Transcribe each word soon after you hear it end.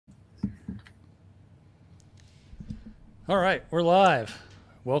All right, we're live.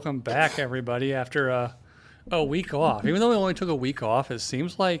 Welcome back, everybody, after a week off. Even though we only took a week off, it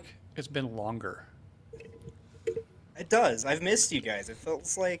seems like it's been longer. It does. I've missed you guys. It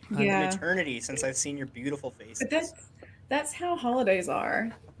feels like I, an Yeah, eternity since I've seen your beautiful but faces. that's how holidays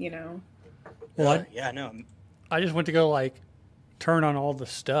are. well, Yeah, no. I just went to go turn on all the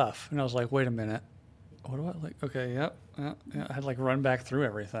stuff, and I was like, wait a minute, what do I like? Okay, yep, yeah. I had to run back through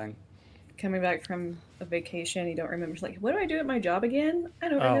everything. Coming back from a vacation, you don't remember. It's like, what do I do at my job again? I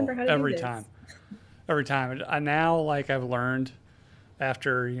don't Oh, remember how to do every this. time, every time. I now I've learned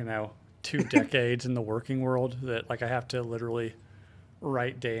after 2 decades in the working world that I have to literally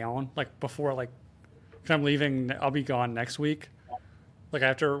write down before 'cause I'm leaving. I'll be gone next week. I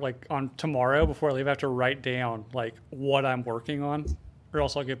have to on tomorrow before I leave, I have to write down what I'm working on, or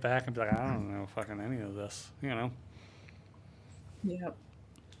else I'll get back and be like, I don't know fucking any of this. Yep.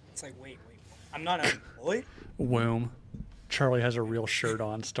 It's like, wait. I'm not unemployed? Womb. Charlie has a real shirt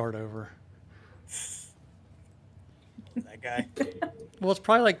on. Start over. That guy. Well, it's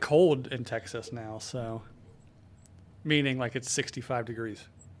probably cold in Texas now, so meaning it's 65 degrees.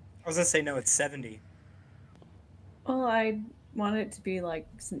 I was going to say, no, it's 70. Well, I want it to be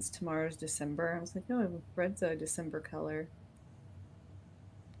since tomorrow's December. I was like, no, red's a December color.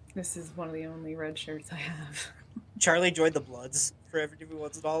 This is one of the only red shirts I have. Charlie joined the Bloods, for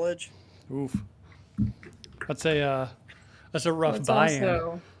everyone's knowledge. Oof. That's a Well, rough it's buy-in.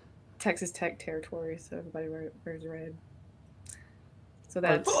 also Texas Tech territory, so everybody wears red. So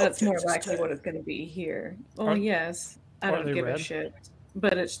that's more Texas likely Tech. what it's going to be here. Well, Are- yes, I are don't they give red? a shit,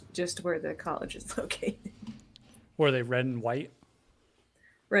 but it's just where the college is located. Were they red and white?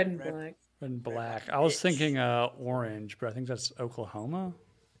 Red and Red. black. Red and black. Red I was bitch. thinking orange, but I think that's Oklahoma.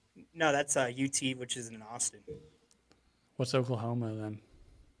 No, that's UT, which is in Austin. What's Oklahoma then?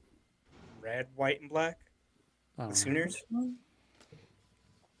 Red, white, and black. I The don't know. Sooners. I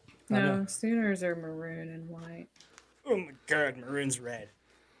know. No, Sooners are maroon and white. Oh my god, maroon's red.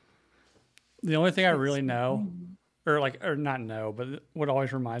 The only thing I It's really know, maroon. or not know, but what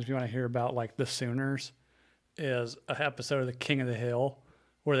always reminds me when I hear about the Sooners is an episode of The King of the Hill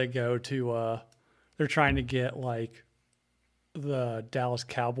where they go to they're trying to get the Dallas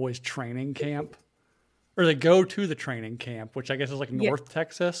Cowboys training camp, or they go to the training camp, which I guess is Yeah. North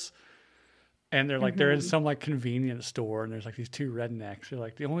Texas, and they're in hmm some convenience store, and there's these two rednecks. They're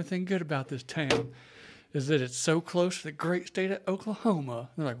like, the only thing good about this town is that it's so close to the great state of Oklahoma.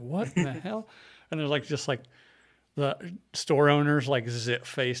 And they're like, what in the hell? And there's just the store owner's zit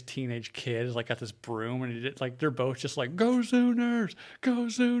faced teenage kid is got this broom, and he did, they're both just go Sooners, go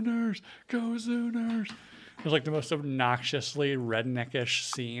Sooners, go Sooners. It was the most obnoxiously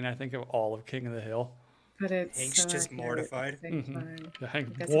redneckish scene I think of all of King of the Hill. But it's Hank's so just accurate mortified. at the same time. Yeah,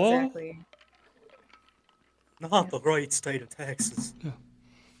 Hank, That's what? exactly. Not the right state of Texas.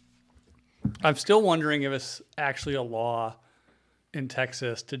 I'm still wondering if it's actually a law in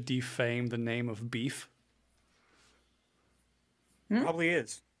Texas to defame the name of beef. Probably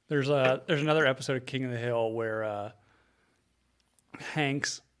is. There's another episode of King of the Hill where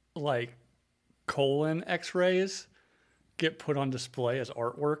Hank's colon X-rays get put on display as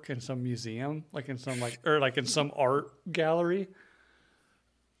artwork in some museum, in some in some art gallery,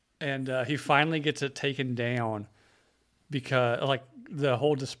 and he finally gets it taken down because the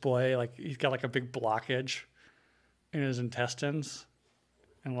whole display, he's got a big blockage in his intestines,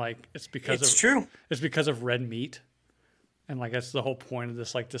 and it's because It's of true. it's because of red meat. And that's the whole point of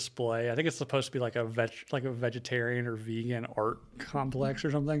this display. I think it's supposed to be a vegetarian or vegan art complex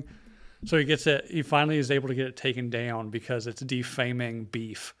or something. So he gets it. He finally is able to get it taken down because it's defaming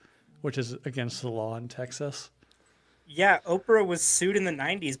beef, which is against the law in Texas. Yeah, Oprah was sued in the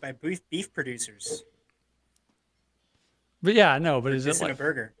 90s by beef producers But yeah, no. But for is it dissing a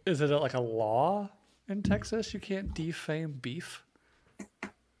burger. is it a law in Texas? You can't defame beef.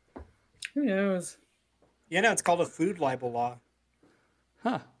 Who knows? Yeah, no, it's called a food libel law.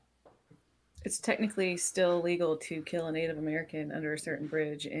 Huh. It's technically still legal to kill a Native American under a certain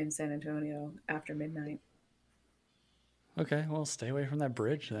bridge in San Antonio after midnight. Okay. Well, stay away from that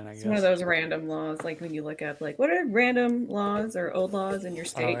bridge then, I It's guess. one of those random laws, when you look up, what are random laws or old laws in your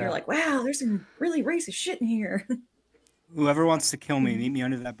state? And yeah. you're like, wow, there's some really racist shit in here. Whoever wants to kill me, meet me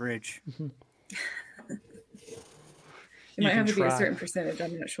under that bridge. It You might can have to be a try. certain percentage.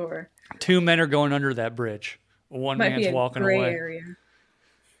 I'm not sure. 2 men are going under that bridge. One Might man's be a walking gray away. area.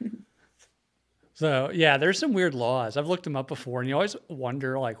 So yeah, there's some weird laws. I've looked them up before, and you always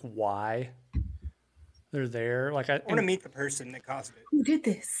wonder why they're there. I want to meet the person that caused it. Who did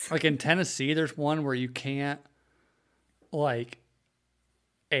this? In Tennessee, there's one where you can't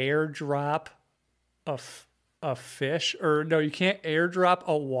airdrop a fish, or no, you can't airdrop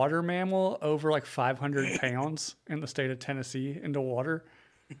a water mammal over like 500 pounds in the state of Tennessee into water.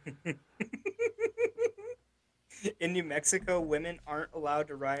 In New Mexico, women aren't allowed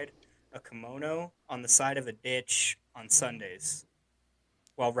to ride a kimono on the side of a ditch on Sundays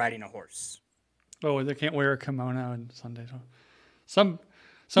while riding a horse. Oh, they can't wear a kimono on Sundays. Some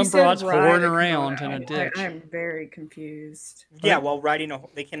You said broads ride whoring a around kimono. in a ditch. I'm very confused. Yeah, while riding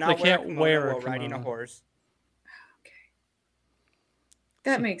they cannot They wear a can't kimono wear a while riding a kimono. horse. Okay.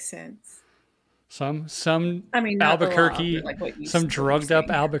 That makes sense. Some I mean, not the law, Albuquerque, but like what you some what you're drugged up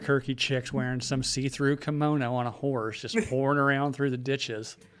saying. Albuquerque chicks wearing some see-through kimono on a horse, just pouring around through the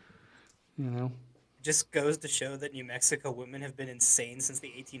ditches. You know, Just goes to show that New Mexico women have been insane since the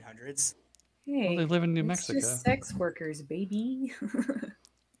 1800s. Hey, they live in New it's Mexico. just sex workers, baby.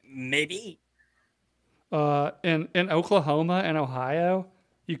 Maybe. In Oklahoma and Ohio,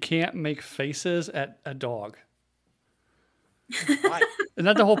 you can't make faces at a dog. Why? Isn't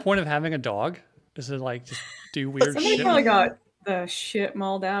that the whole point of having a dog? Is to like just do weird Somebody shit? probably got the shit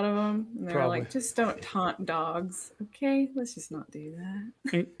mauled out of them, and they're Probably. like, "Just don't taunt dogs, okay? Let's just not do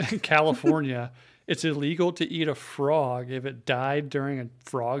that." In California, it's illegal to eat a frog if it died during a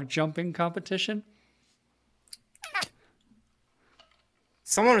frog jumping competition.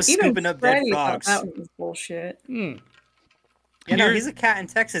 Someone was Even scooping up dead Freddie thought frogs. that one was bullshit. Yeah, no, Here- he's a cat in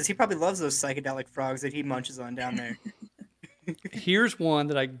Texas. He probably loves those psychedelic frogs that he munches on down there. Here's one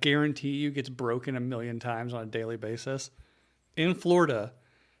that I guarantee you gets broken a million times on a daily basis. In Florida,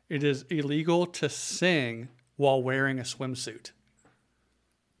 it is illegal to sing while wearing a swimsuit.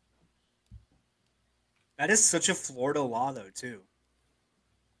 That is such a Florida law, though, too.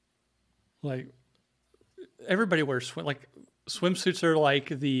 Like everybody wears swimsuits are like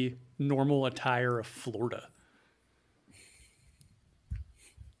the normal attire of Florida.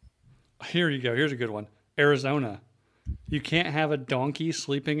 Here you go. Here's a good one. Arizona. You can't have a donkey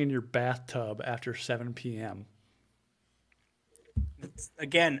sleeping in your bathtub after 7 p.m. It's,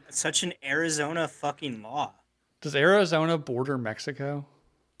 again, such an Arizona fucking law. Does Arizona border Mexico?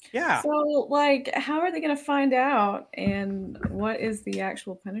 Yeah. So, like, how are they going to find out? And what is the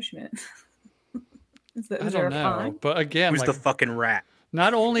actual punishment? Is I there don't a know. fine? But again, Who's like, the fucking rat?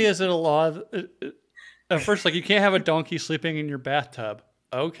 not only is it a law, at first, like, you can't have a donkey sleeping in your bathtub.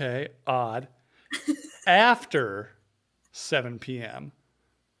 Okay, odd. After 7 p.m.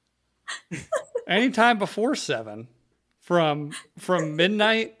 Anytime before 7, from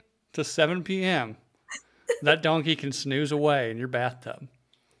midnight to 7 p.m., that donkey can snooze away in your bathtub.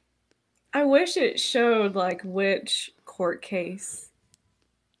 I wish it showed, like, which court case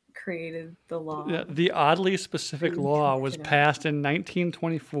created the law. The oddly specific law was passed in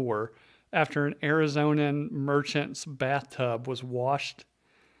 1924 after an Arizonan merchant's bathtub was washed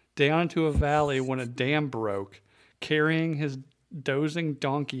down into a valley when a dam broke, carrying his dozing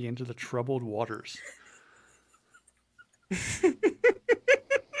donkey into the troubled waters.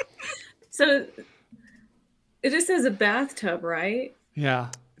 So it just says a bathtub, right? Yeah.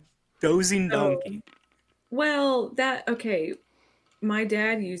 Dozing So- donkey. Well, okay. My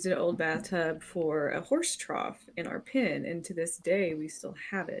dad used an old bathtub for a horse trough in our pen, and to this day we still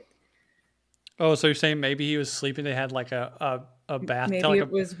have it. Oh, so you're saying maybe he was sleeping? They had like a bathtub Maybe like it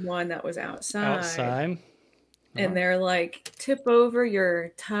was one that was outside. and they're like, tip over your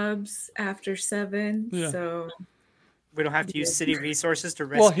tubs after 7. Yeah. So We don't have to use city resources to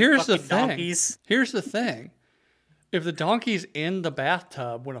rescue Well, here's the fucking thing. donkeys. Here's the thing. If the donkey's in the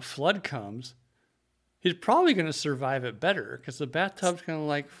bathtub when a flood comes, he's probably going to survive it better because the bathtub's going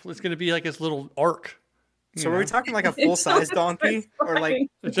to it's going to be like his little ark. So are we talking like a full-size donkey? Or like...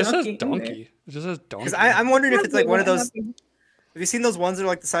 It just says in there. donkey. It just says donkey. Because I'm wondering if it's like one of What those... happened? Have you seen those ones that are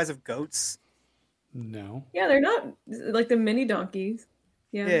like the size of goats? No. Yeah, they're not like the mini donkeys.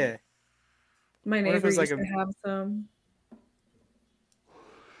 Yeah. Yeah. My What if neighbor it's used like to have some.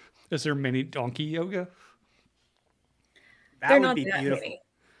 Is there mini donkey yoga? That They're would not be that beautiful. many.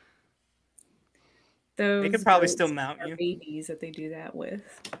 Those could probably goats still mount are you. babies that they do that with.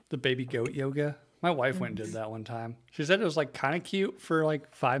 The baby goat yoga? My wife went and did that one time. She said it was like kind of cute for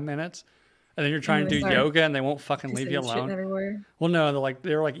like 5 minutes. And then you're trying to then do start yoga and they won't fucking Just leave you shitting alone. everywhere. Well, no,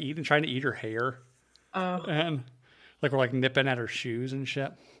 they're like trying to eat her hair. Oh, And like we're like nipping at her shoes and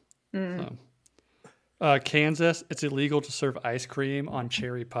shit. mm. So. Kansas, it's illegal to serve ice cream on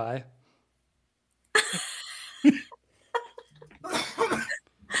cherry pie.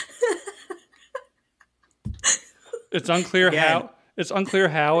 It's unclear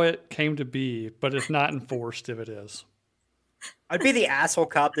Again. how it came to be, but it's not enforced if it is. I'd be the asshole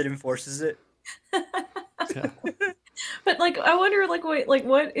cop that enforces it. Yeah. But like I wonder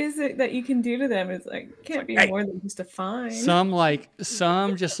what is it that you can do to them? It's like can't like, be hey. more than just a fine.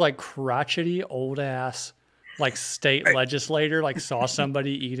 Some just like crotchety old ass like state legislator like saw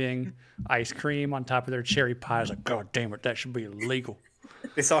somebody eating ice cream on top of their cherry pie. I was like, God damn it, that should be illegal.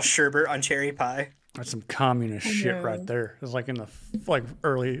 They saw sherbet on cherry pie. That's some communist shit right there. It was like in the late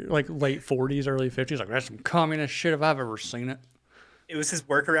 40s, early 50s. Like that's some communist shit if I've ever seen it. It was his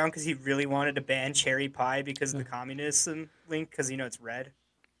workaround because he really wanted to ban cherry pie because of the communism link, because it's red.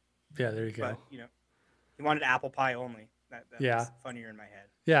 Yeah, there you go. But he wanted apple pie only. That was funnier in my head.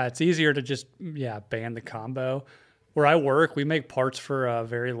 Yeah, it's easier to just ban the combo. Where I work, we make parts for a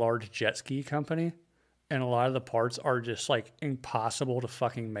very large jet ski company, and a lot of the parts are just like impossible to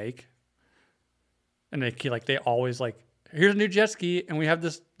fucking make. And they always like, here's a new jet ski, and we have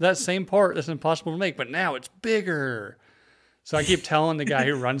that same part that's impossible to make, but now it's bigger. So I keep telling the guy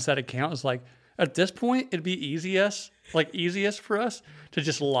who runs that account, is like, at this point, it'd be easiest for us to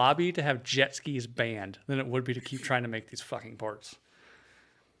just lobby to have jet skis banned than it would be to keep trying to make these fucking parts.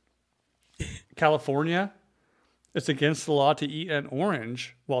 California, it's against the law to eat an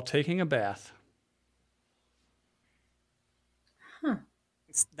orange while taking a bath. Huh.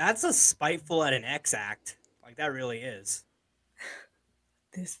 That's a spiteful at an X act. Like, that really is.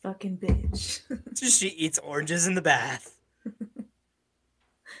 This fucking bitch. She eats oranges in the bath.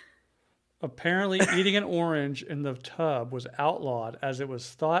 Apparently, eating an orange in the tub was outlawed, as it was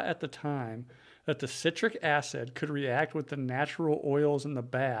thought at the time that the citric acid could react with the natural oils in the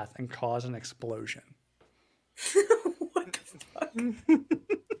bath and cause an explosion. What the fuck?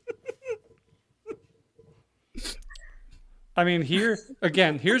 I mean, here's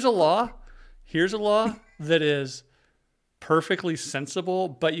a law. Here's a law that is perfectly sensible,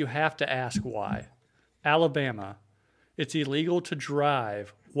 but you have to ask why. Alabama, it's illegal to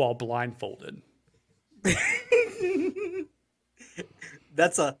drive while blindfolded.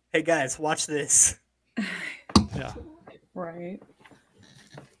 That's hey guys, watch this. Yeah. Right.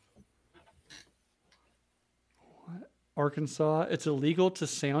 What? Arkansas, it's illegal to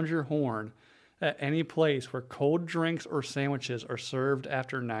sound your horn at any place where cold drinks or sandwiches are served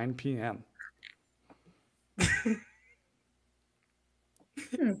after 9 p.m.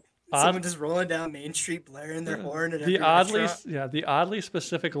 Someone just rolling down Main Street blaring their horn at every restaurant. The oddly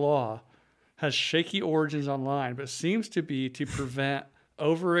specific law has shaky origins online, but seems to be to prevent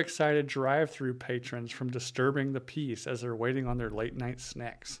overexcited drive-through patrons from disturbing the peace as they're waiting on their late night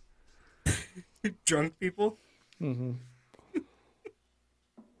snacks. Drunk people. Mm-hmm.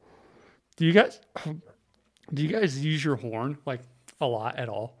 Do you guys use your horn like a lot at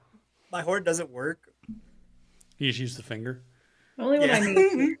all? My horn doesn't work. You just use the finger? Only when I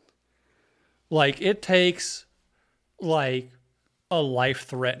need. Like, it takes like a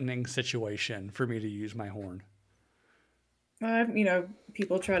life-threatening situation for me to use my horn.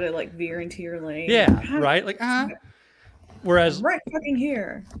 People try to like veer into your lane. Yeah, right? Like, Whereas right fucking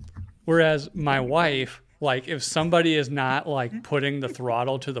here. Whereas my wife, like, if somebody is not like putting the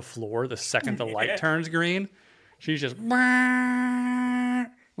throttle to the floor the second the light turns green, she's just I'm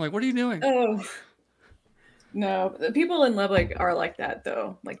like, what are you doing? Oh. No, the people in Lubbock are like that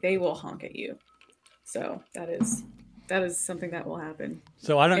though. Like, they will honk at you. So that is something that will happen.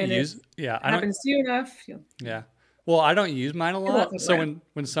 So I don't and use happens to you enough. Yeah. Well, I don't use mine a lot. So around.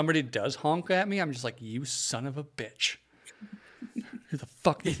 when somebody does honk at me, I'm just like, you son of a bitch. Who the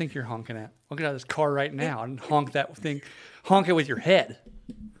fuck do you think you're honking at? I'll get out of this car right now and honk that thing. Honk it with your head.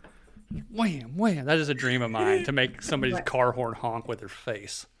 Wham, wham. That is a dream of mine, to make somebody's car horn honk with their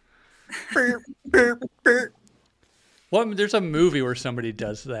face. Burp, burp, burp. There's a movie where somebody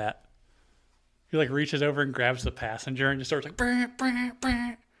does that. He like reaches over and grabs the passenger and just starts like, brr, brr,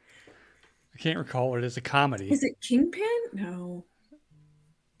 brr. I can't recall what it is. A comedy. Is it Kingpin? No.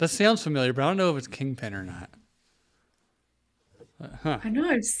 That sounds familiar, but I don't know if it's Kingpin or not. I know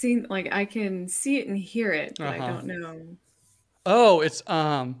I've seen, like, I can see it and hear it, but I don't know. Oh, it's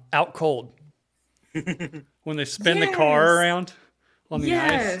Out Cold. When they spin the car around on the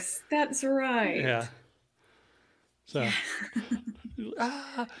ice. Yes, that's right. Yeah. So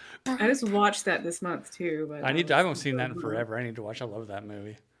I just watched that this month too, but I haven't seen that in forever. I need to watch. I love that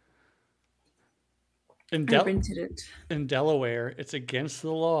movie. I rented it. In Delaware, it's against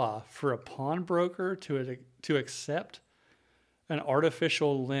the law for a pawnbroker to accept an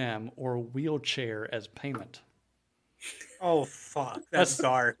artificial limb or wheelchair as payment. Oh fuck, that's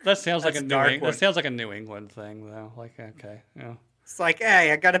dark. That sounds like that sounds like a New England thing, though. Like, okay, yeah. It's like,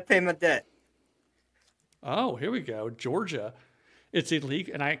 hey, I gotta pay my debt. Oh, here we go. Georgia. It's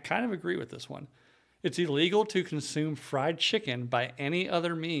illegal, and I kind of agree with this one. It's illegal to consume fried chicken by any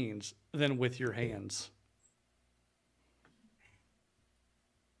other means than with your hands.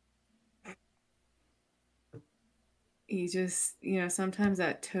 You just, sometimes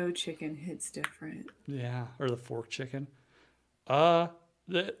that toe chicken hits different. Yeah, or the fork chicken. The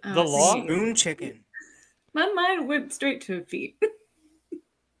Oh, law. Spoon chicken. My mind went straight to feet.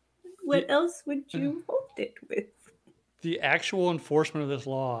 What else would you hold it with? The actual enforcement of this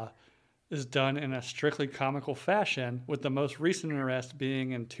law is done in a strictly comical fashion, with the most recent arrest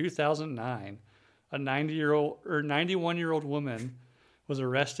being in 2009. A 91-year-old woman was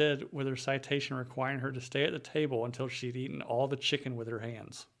arrested with her citation requiring her to stay at the table until she'd eaten all the chicken with her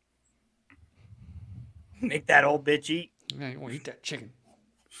hands. Make that old bitch eat. Yeah, you want to eat that chicken?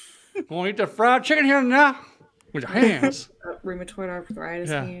 You want to eat the fried chicken here now? With your hands. Rheumatoid arthritis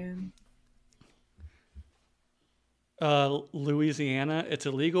hand. Louisiana, it's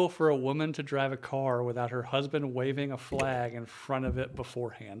illegal for a woman to drive a car without her husband waving a flag in front of it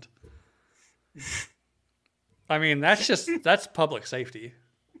beforehand. I mean, that's public safety.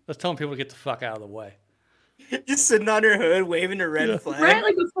 That's telling people to get the fuck out of the way. Just sitting on her hood, waving a red flag. Right,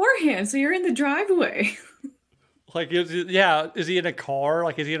 like beforehand, so you're in the driveway. Like, is he in a car?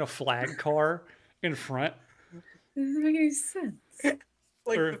 Like, is he in a flag car in front? It doesn't make any sense.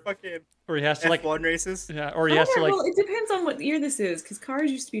 Like the fucking or he has to F1 races. Yeah, or he has to like. Well, it depends on what year this is, because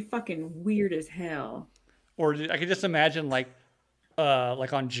cars used to be fucking weird as hell. Or I could just imagine like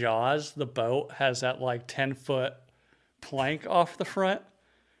on Jaws, the boat has that like 10-foot plank off the front.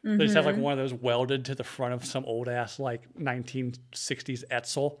 Mm-hmm. They just have like one of those welded to the front of some old ass like 1960s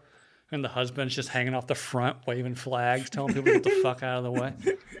Etzel, and the husband's just hanging off the front, waving flags, telling people to get the fuck out of the way,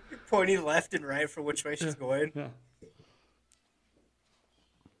 pointing left and right for which way she's going. Yeah.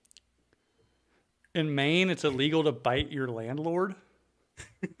 In Maine, it's illegal to bite your landlord.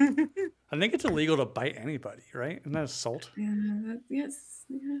 I think it's illegal to bite anybody, right? Isn't that assault? Yes.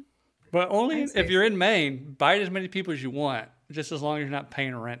 Yeah. But only if you're in Maine, bite as many people as you want, just as long as you're not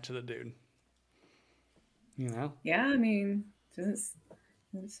paying rent to the dude. You know? Yeah, I mean, doesn't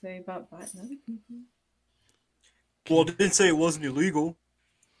say about biting other people. Well, it didn't say it wasn't illegal.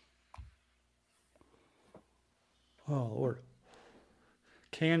 Oh, Lord.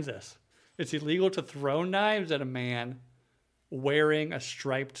 Kansas. It's illegal to throw knives at a man wearing a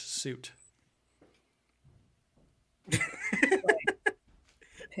striped suit.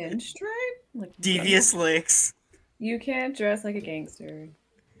 Pinstripe? Like Devious licks. You can't dress like a gangster.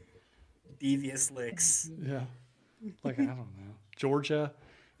 Devious licks. Yeah. Like, I don't know. Georgia.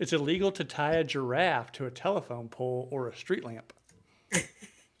 It's illegal to tie a giraffe to a telephone pole or a street lamp.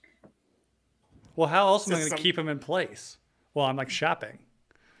 Well, how else am I going to keep him in place while I'm like shopping?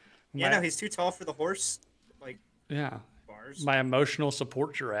 Yeah, no, he's too tall for the horse. Like, bars. My emotional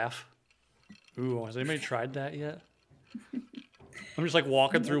support giraffe. Ooh, has anybody tried that yet? I'm just like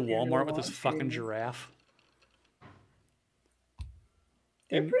walking through Walmart with this fucking giraffe.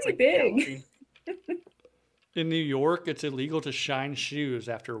 They're pretty big. In New York, it's illegal to shine shoes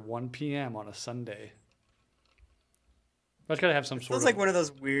after 1 p.m. on a Sunday. That's got to have some sort of... It's like one of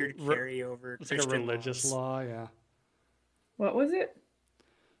those weird carryover It's like a religious law, yeah. What was it?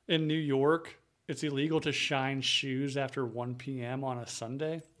 In New York, it's illegal to shine shoes after 1 p.m. on a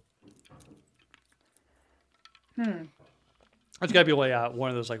Sunday. That's got to be like one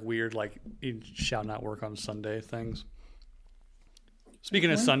of those like weird, like, you shall not work on Sunday things.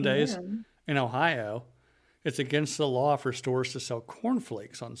 Speaking of Sundays, in Ohio, it's against the law for stores to sell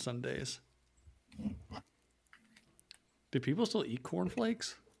cornflakes on Sundays. Do people still eat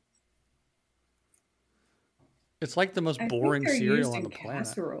cornflakes? It's like the most boring cereal on the planet.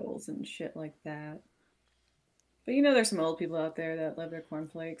 Casseroles and shit like that. But there's some old people out there that love their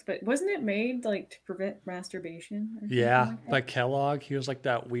cornflakes. But wasn't it made like to prevent masturbation? Or yeah, like Kellogg. He was like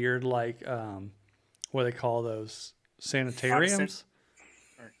that weird, like, what do they call those? Sanitariums?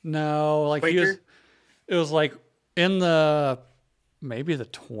 No, like Quaker? It was like in the maybe the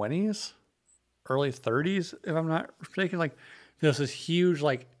 20s, early 30s, if I'm not mistaken. Like there's this huge,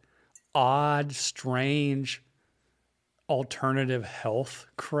 like, odd, strange alternative health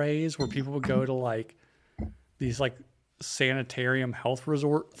craze where people would go to like these like sanitarium health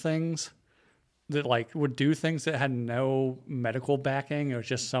resort things that like would do things that had no medical backing. It was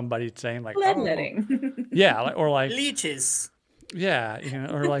just somebody saying like bloodletting. Yeah, or like leeches. Yeah,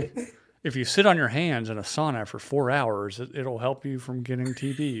 or like if you sit on your hands in a sauna for 4 hours, it'll help you from getting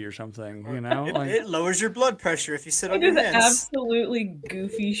TB or something. It lowers your blood pressure if you sit on your hands. Absolutely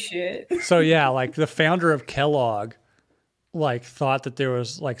goofy shit. So yeah, like the founder of Kellogg, like thought that there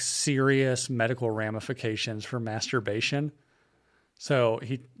was like serious medical ramifications for masturbation. So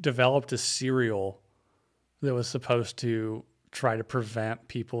he developed a cereal that was supposed to try to prevent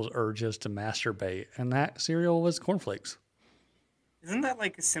people's urges to masturbate. And that cereal was cornflakes. Isn't that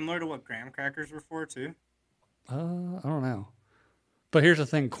like similar to what graham crackers were for too? I don't know. But here's the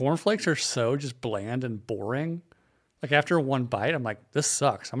thing: cornflakes are so just bland and boring. Like after one bite, I'm like, this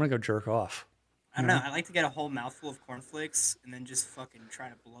sucks. I'm gonna go jerk off. I don't know. I like to get a whole mouthful of cornflakes and then just fucking try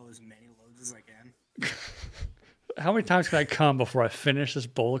to blow as many loads as I can. How many times can I come before I finish this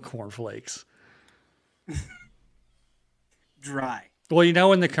bowl of cornflakes? Dry. Well, you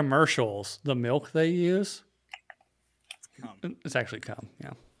know, in the commercials, the milk they use, Cum. it's actually cum.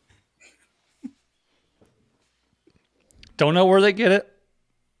 Yeah. Don't know where they get it.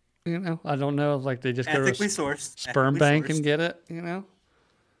 You know, I don't know. Like they just go to Ethically a sourced. sperm Ethically bank sourced. and get it. You know.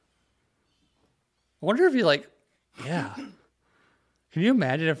 I wonder if you like, yeah. Can you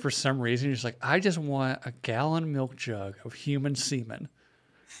imagine if for some reason you're just like, I just want a gallon milk jug of human semen.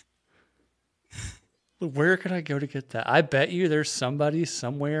 Where could I go to get that? I bet you there's somebody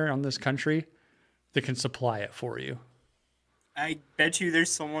somewhere on this country that can supply it for you. I bet you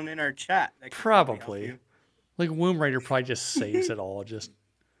there's someone in our chat that can Probably. help you. Like Womb Raider probably just saves it all, just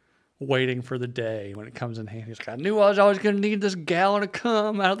waiting for the day when it comes in handy. He's like, I knew I was always going to need this gallon of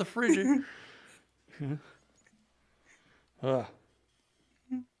cum out of the fridge. Yeah.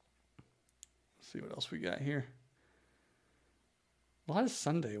 Let's see what else we got here. A lot of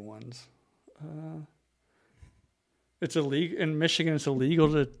Sunday ones. It's illegal in Michigan. It's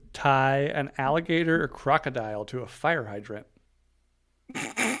illegal to tie an alligator or crocodile to a fire hydrant.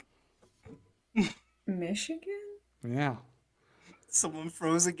 Michigan? Yeah, Someone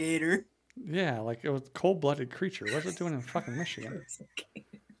froze a gator. yeah, like it was a cold-blooded creature. What's it doing in fucking Michigan?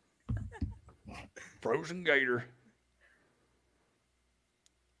 Frozen gator.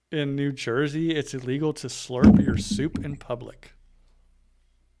 In New Jersey, it's illegal to slurp your soup in public.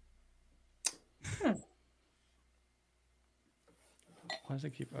 Why does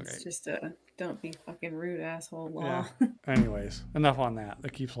it keep? Okay. It's just a don't be fucking rude asshole law. Yeah. Anyways, enough on that.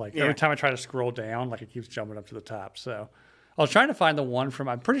 It keeps like Yeah. every time I try to scroll down, like it keeps jumping up to the top. So I was trying to find the one from,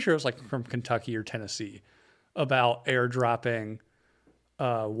 I'm pretty sure it was like from Kentucky or Tennessee, about airdropping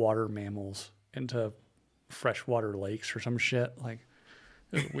water mammals into freshwater lakes or some shit. Like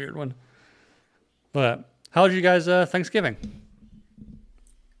it was a weird one. But how was you guys Thanksgiving?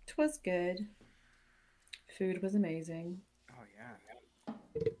 It was good. Food was amazing. Oh yeah.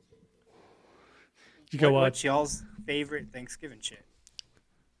 Did you go What's y'all's favorite Thanksgiving shit?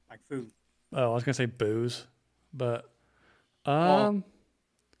 Like food. Oh, I was gonna say booze, but Well,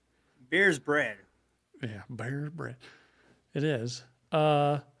 beer's bread. yeah, bear bread. It is.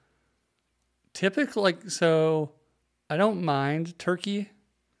 Typically, like, so I don't mind turkey.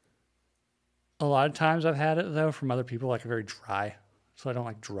 A lot of times I've had it though from other people, like very dry. So I don't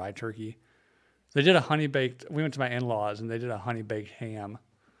like dry turkey. They did a honey baked. We went to my in-laws and they did a honey baked ham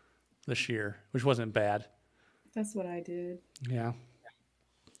this year, which wasn't bad. That's what I did. Yeah.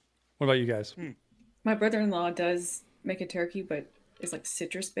 What about you guys? My brother-in-law does make a turkey, but it's like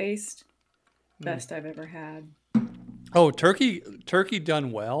citrus based. Best I've ever had. Oh, turkey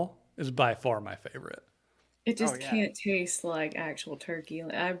done well is by far my favorite. It just yeah. can't taste like actual turkey.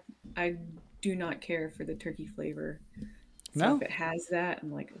 Like, I do not care for the turkey flavor. So No? if it has that,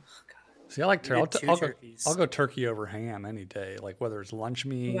 I'm like, oh god. See, I like We turkey. did two I'll go, turkeys. I'll go turkey over ham any day, like whether it's lunch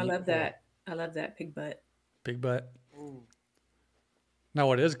meat. Ooh, I love or that. I love that pig butt. Big butt. Ooh. Now,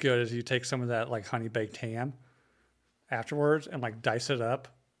 what is good is you take some of that like honey baked ham afterwards and like dice it up,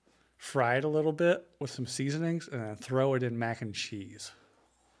 fry it a little bit with some seasonings, and then throw it in mac and cheese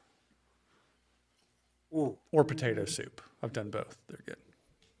Ooh. or potato soup. I've done both. They're good.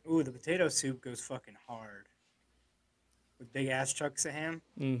 Ooh, the potato soup goes fucking hard. With big ass chunks of ham.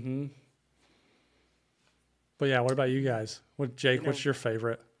 Mm-hmm. But yeah, what about you guys? What Jake? You know- What's your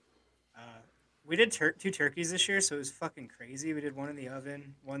favorite? We did two turkeys this year, so it was fucking crazy. We did one in the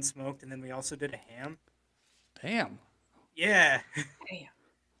oven, one smoked, and then we also did a ham. Damn, Yeah. Damn.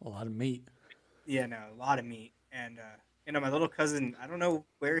 a lot of meat. Yeah, no, a lot of meat. And, my little cousin, I don't know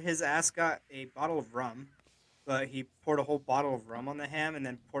where his ass got a bottle of rum, but he poured a whole bottle of rum on the ham and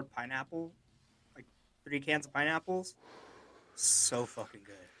then poured pineapple, like 3 cans of pineapples. So fucking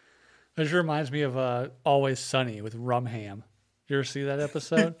good. This reminds me of Always Sunny with rum ham. You ever see that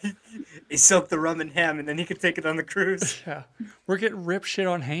episode? He soaked the rum in ham and then he could take it on the cruise. Yeah, we're getting rip shit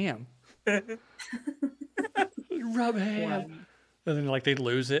on ham. Rub ham. Wow. And then like they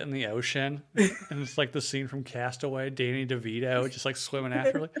lose it in the ocean, and it's like the scene from Castaway, Danny DeVito just like swimming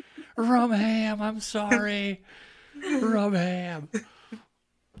after, like, rum ham. I'm sorry, rum ham.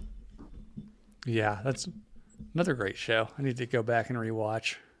 Yeah, that's another great show. I need to go back and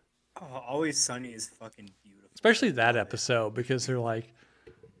rewatch, Oh, Always Sunny is fucking beautiful. especially that episode because they're like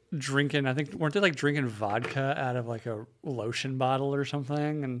drinking. I think weren't they like drinking vodka out of like a lotion bottle or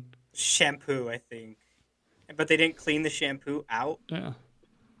something? And Shampoo, I think. but they didn't clean the shampoo out. Yeah.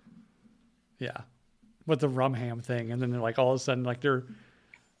 Yeah. With the rum ham thing. And then they're like all of a sudden like they're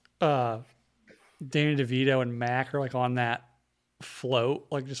Danny DeVito and Mac are like on that float,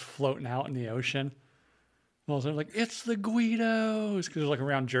 like just floating out in the ocean. And all of a sudden like, it's the Guidos. Because like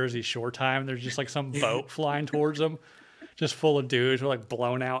around Jersey Shore time, there's just like some boat flying towards them, just full of dudes with like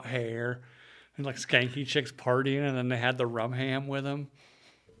blown out hair and like skanky chicks partying. And then they had the rum ham with them.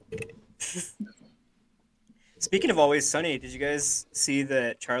 Speaking of Always Sunny, did you guys see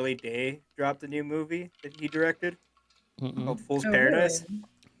that Charlie Day dropped a new movie that he directed called Fool's Paradise? Really?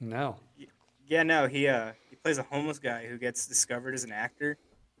 No. Yeah, no, he plays a homeless guy who gets discovered as an actor.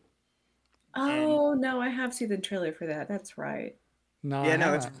 Oh no, I have seen the trailer for that. That's right. No. Yeah,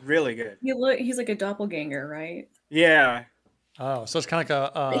 no, it's really good. He's like a doppelganger, right? Yeah, Oh, so it's kind of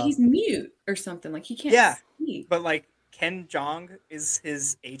like But he's mute or something. Like he can't speak. but like Ken Jeong is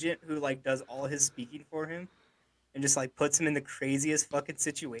his agent who like does all his speaking for him and just like puts him in the craziest fucking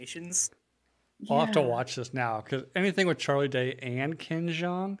situations. I'll have to Yeah. watch this now because anything with Charlie Day and Ken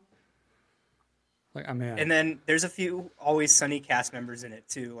Jeong, like I'm in. And then there's a few Always Sunny cast members in it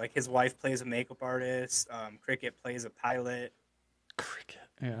too. Like his wife plays a makeup artist. Cricket plays a pilot. Cricket,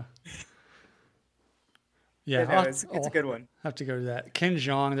 yeah, Yeah, yeah. no, it's a good one. Have to go to that. Ken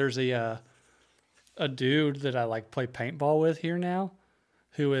Jeong, there's a dude that I like play paintball with here now,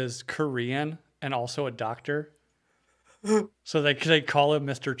 who is Korean and also a doctor. So they call him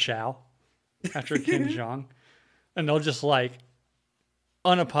Mr. Chow after Ken Jeong, and they'll just like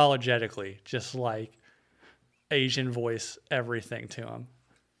unapologetically just like Asian voice everything to him.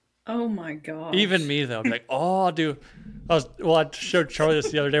 Oh my god. Even me though, I'm like, oh, dude. I showed Charlie this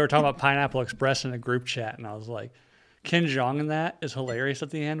the other day. We were talking about Pineapple Express in a group chat, and I was like, Ken Jeong in that is hilarious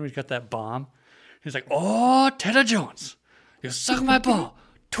at the end when he's got that bomb. He's like, oh, Tedda Jones, you suck my ball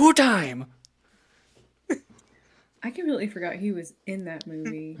 2 times. I completely forgot he was in that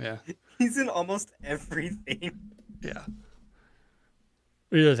movie. Yeah, He's in almost everything. yeah.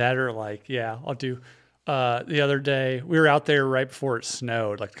 Either that or like, yeah, I'll do. The other day we were out there right before it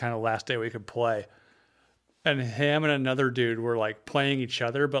snowed, like kind of last day we could play, and him and another dude were like playing each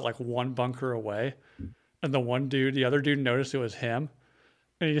other, but like one bunker away. And the other dude noticed it was him,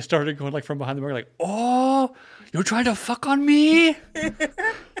 and he just started going like from behind the bunker, like, "Oh, you're trying to fuck on me?"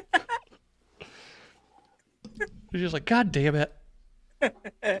 He's just like, "God damn it."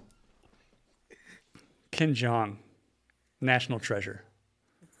 Ken Jeong, national treasure.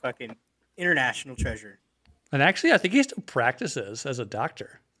 Fucking international treasure. And actually, I think he still practices as a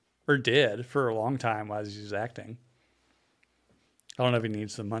doctor, or did for a long time while he was acting. I don't know if he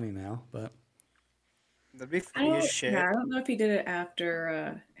needs the money now, but That'd be I funny as don't, shit. yeah, I don't know if he did it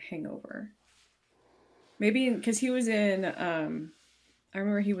after Hangover. Maybe because he was in I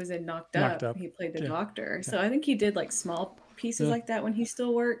remember he was in Knocked Knocked Up. Up, He played the yeah. doctor. So I think he did like small pieces like that when he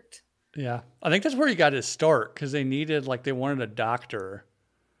still worked. yeah, I think that's where he got his start because they wanted a doctor,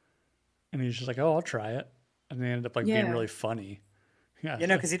 and he's just like, "Oh, I'll try it," and they ended up like being Yeah. really funny. Yeah, You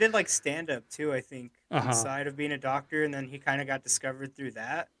know, because he did like stand up too, I think, on Uh-huh. the side of being a doctor, and then he kind of got discovered through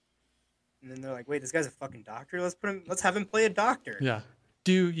that. And then they're like, "Wait, this guy's a fucking doctor. Let's have him play a doctor." yeah.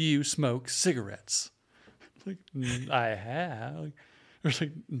 Do you smoke cigarettes? Like, I have. Like, it's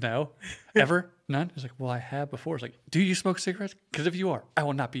like, no, ever, none. It's like, well, I have before. It's like, do you smoke cigarettes? Because if you are, I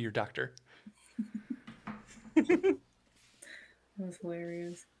will not be your doctor. That was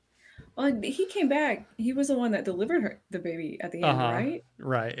hilarious. Well, he came back. He was the one that delivered the baby at the end, right?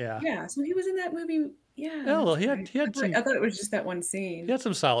 Right. Yeah. Yeah. So he was in that movie. Yeah. Oh, well, that's he right. had some. I thought it was just that one scene. He had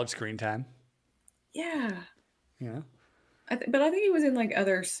some solid screen time. Yeah. Yeah. But I think he was in like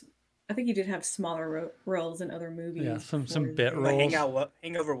others. I think he did have smaller roles in other movies. Yeah. Some before bit this. roles.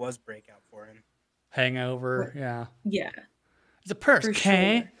 Hangover was breakout for him. Hangover. Yeah. Yeah. It's a purse, For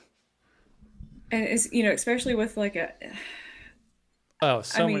okay? sure. And it's especially with like a. Oh,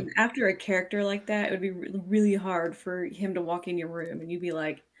 so I many. mean, after a character like that, it would be really hard for him to walk in your room and you'd be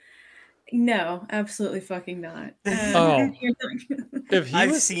like, "No, absolutely fucking not." Oh. You're not- If he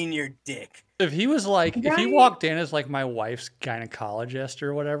I've was, seen your dick. if he was like, if he Right? walked in as like my wife's gynecologist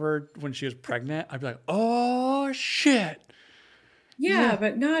or whatever when she was pregnant, I'd be like, oh shit. Yeah, Yeah.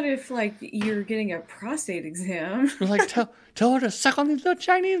 but not if like you're getting a prostate exam. We're like, tell her to suck on these little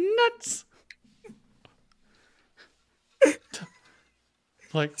Chinese nuts.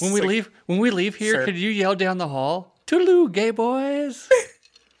 Like when we leave here, Sir. could you yell down the hall, "Toodaloo, gay boys"?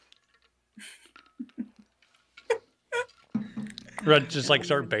 Or I'd just like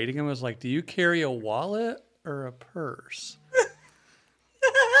start baiting him. I was like, "Do you carry a wallet or a purse?"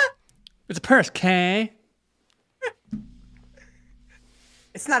 It's a purse, Kay.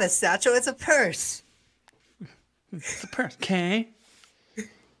 It's not a satchel, it's a purse. It's the parents. Okay.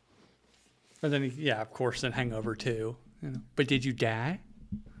 And then, yeah, of course, then Hangover 2. You know. But did you die?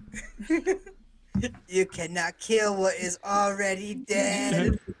 You cannot kill what is already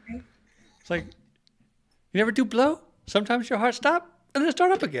dead. It's like, you never do blow? Sometimes your heart stop and then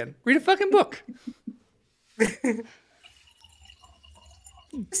start up again. Read a fucking book. Mr.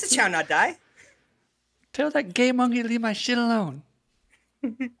 Chow not die. Tell that gay monkey to leave my shit alone. I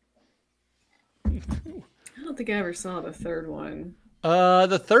don't think I ever saw the third one.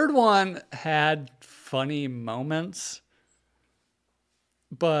 The third one had funny moments,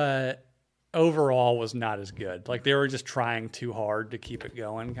 but overall was not as good. Like they were just trying too hard to keep it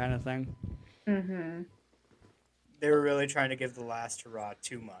going, kind of thing. Mm-hmm. They were really trying to give the last hurrah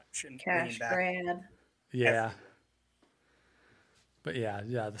too much and Cash bringing back. grab. Yeah. But yeah.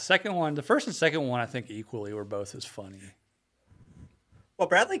 The second one, the first and second one, I think equally were both as funny. Well,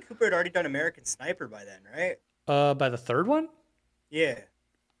 Bradley Cooper had already done American Sniper by then, right? By the third one? Yeah.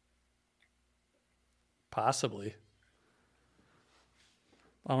 Possibly.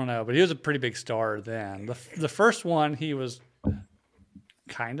 I don't know, but he was a pretty big star then. The first one, he was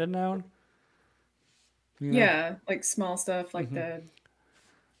kind of known. You know? Yeah, like small stuff like the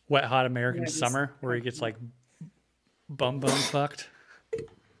Wet Hot American Yeah, just- Summer, where he gets like bum fucked.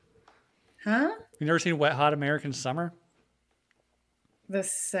 Huh? You never seen Wet Hot American Summer? The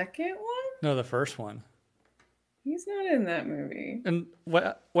second one? No, the first one. He's not in that movie. And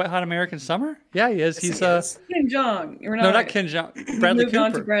Wet Hot American Summer? Yeah, he is. Yes, He's he is. Ken Jeong. We're no, not Ken Jeong. Bradley moved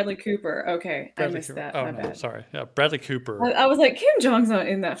on to Cooper. Bradley Cooper. Okay, I Bradley missed Cooper. that. Oh My no, bad. sorry. Yeah, Bradley Cooper. I was like, Kim Jong's not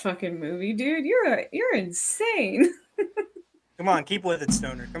in that fucking movie, dude. You're insane. Come on, keep with it,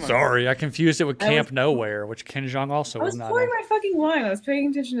 Stoner. Come on. Sorry, I confused it with I Camp was- Nowhere, which Ken Jeong also I was was not pouring in. my fucking wine. I was paying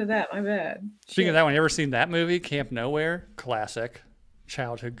attention to that. My bad. Speaking of that one, you ever seen that movie, Camp Nowhere? Classic.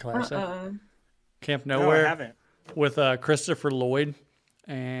 Childhood classic. Camp No, I Nowhere haven't. with Christopher Lloyd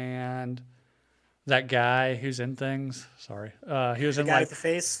and that guy who's in things. Sorry. He was The in guy like with the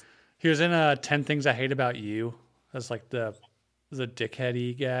face. he was in 10 Things I Hate About You. That's like the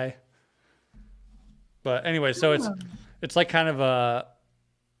dickheady guy. But anyway, so it's like kind of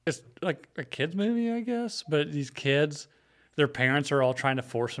it's like a kids movie, I guess. But these kids, their parents are all trying to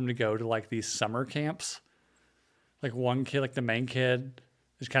force them to go to like these summer camps. Like one kid, like the main kid,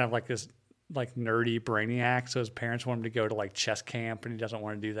 is kind of like this like nerdy brainiac. So his parents want him to go to like chess camp, and he doesn't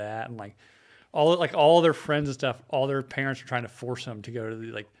want to do that. And like all their friends and stuff, all their parents are trying to force him to go to the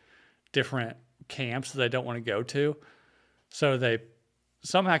like different camps that they don't want to go to. So they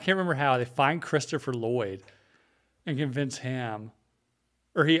somehow, I can't remember how, they find Christopher Lloyd and convince him,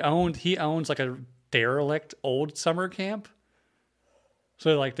 or he owns like a derelict old summer camp.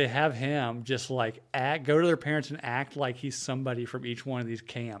 So like they have him just like go to their parents and act like he's somebody from each one of these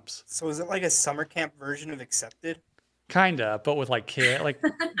camps. So is it like a summer camp version of Accepted? Kinda, but with like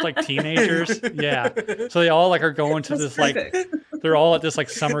like teenagers. Yeah. So they all like are going to That's this like perfect. they're all at this like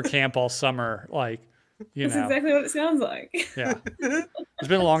summer camp all summer, like That's exactly what it sounds like. Yeah. It's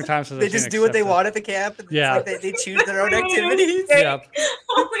been a long time since They I've seen just do what they Accepted. want at the camp. And Yeah. It's like they choose their own activities. Yeah.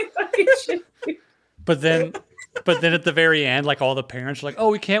 Holy fucking shit. But then at the very end, like all the parents are like, "Oh,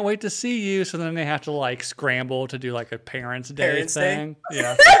 we can't wait to see you." So then they have to like scramble to do like a Parents' Day Parents' Day? thing.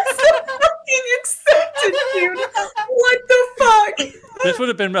 Yeah. That's so fucking accepted, dude. What the fuck? This would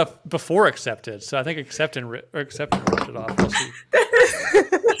have been before Accepted. So I think Accepted ripped it off. We'll see.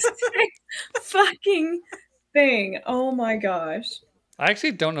 Fucking thing. Oh my gosh. I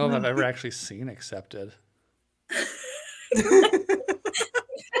actually don't know if I've ever actually seen Accepted.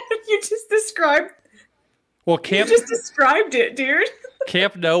 You just described Well, you just described it, dude.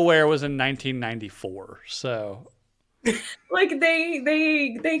 Camp Nowhere was in 1994. So Like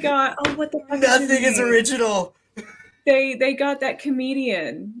they got what the fuck Nothing his is name? original. They got that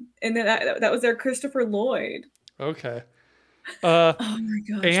comedian, and then that was their Christopher Lloyd. okay. Oh my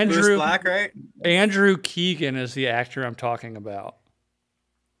gosh. Andrew Bruce Black, right? Andrew Keegan is the actor I'm talking about.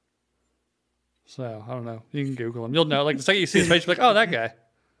 So I don't know. You can Google him. You'll know. Like the second you see his face, you're like, "Oh, that guy."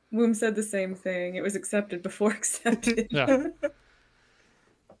 Woom said the same thing. It was accepted before accepted. Yeah.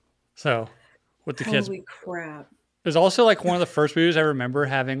 So with the kids, Holy crap. there's also like one of the first movies I remember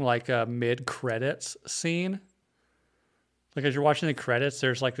having like a mid-credits scene. Like as you're watching the credits,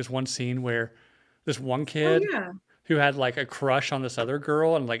 there's like this one scene where this one Oh kid yeah. who had like a crush on this other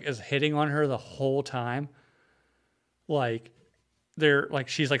girl and like is hitting on her the whole time. Like they're like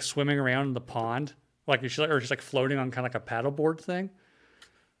she's like swimming around in the pond, like she's like floating on kind of like a paddleboard thing.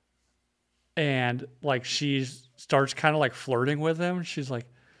 And like she starts kind of like flirting with him. She's like,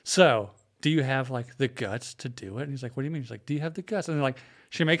 "So, do you have like the guts to do it?" And he's like, "What do you mean?" She's like, "Do you have the guts?" And then like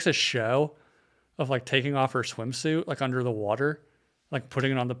she makes a show of like taking off her swimsuit like under the water, like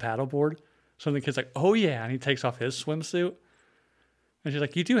putting it on the paddleboard. So the kid's like, "Oh yeah," and he takes off his swimsuit. And she's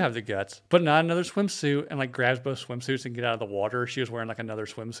like, "You do have the guts, but not another swimsuit," and like grabs both swimsuits and get out of the water. She was wearing like another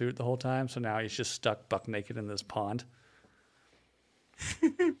swimsuit the whole time, so now he's just stuck buck naked in this pond.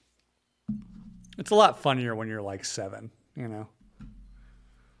 It's a lot funnier when you're like 7, you know.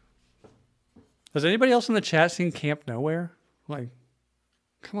 Has anybody else in the chat seen Camp Nowhere? Like,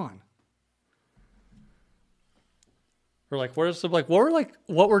 come on. Or like,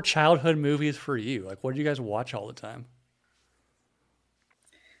 what were childhood movies for you? Like, what did you guys watch all the time?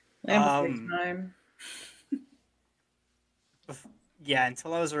 Land Before Time. Yeah,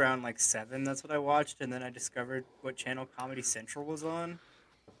 until I was around like 7, that's what I watched, and then I discovered what channel Comedy Central was on.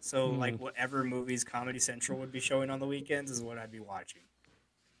 So like whatever movies Comedy Central would be showing on the weekends is what I'd be watching.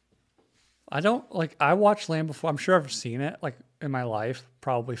 I watched Land Before. I'm sure I've seen it like in my life,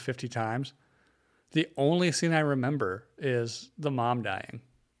 probably 50 times. The only scene I remember is the mom dying.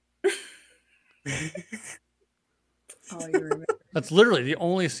 All you remember. That's literally the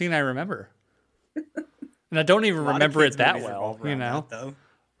only scene I remember. And I don't even remember it that well, you know?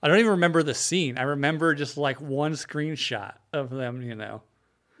 I don't even remember the scene. I remember just like one screenshot of them, you know?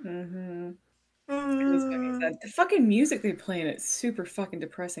 Mm-hmm. The fucking music they play in it's super fucking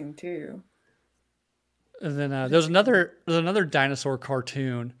depressing too. And then there's another dinosaur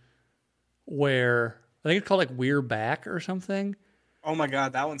cartoon where I think it's called like We're Back or something. Oh my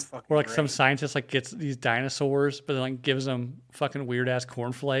god, that one's fucking Where like great. some scientist like gets these dinosaurs, but then like gives them fucking weird ass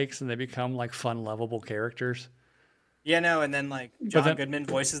cornflakes, and they become like fun, lovable characters. Yeah, no, and then like John Goodman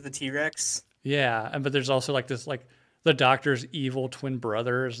voices the T-Rex. Yeah, but there's also like this like the doctor's evil twin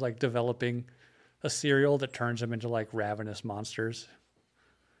brother is like developing a cereal that turns them into like ravenous monsters.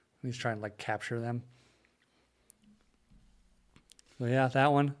 And he's trying to like capture them. So yeah,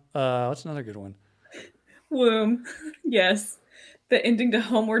 that one. What's another good one? Womb. Yes. The ending to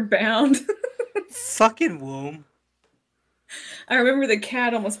Homeward Bound. Fucking Womb. I remember the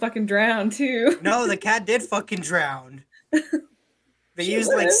cat almost fucking drowned too. No, the cat did fucking drown. They used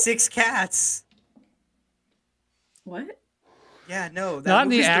like 6 cats. What? Yeah, no. That Not in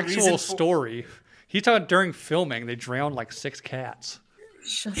the actual story. He's talking during filming, they drowned like 6 cats.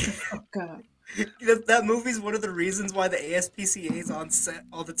 Shut the fuck up. That movie's one of the reasons why the ASPCA is on set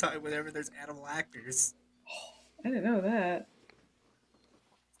all the time whenever there's animal actors. I didn't know that.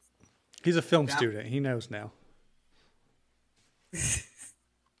 He's a film student. He knows now.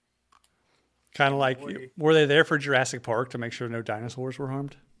 Kind of like, were they there for Jurassic Park to make sure no dinosaurs were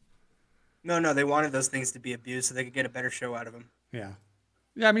harmed? No, they wanted those things to be abused so they could get a better show out of them. Yeah.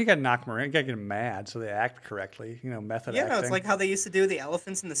 Yeah, I mean, you got to knock them around. You got to get them mad so they act correctly. You know, method acting. Yeah, no, it's like how they used to do the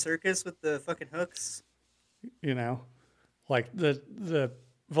elephants in the circus with the fucking hooks. You know, like the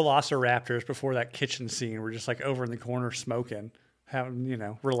velociraptors before that kitchen scene were just like over in the corner smoking, having, you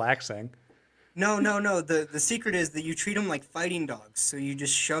know, relaxing. No. The secret is that you treat them like fighting dogs. So you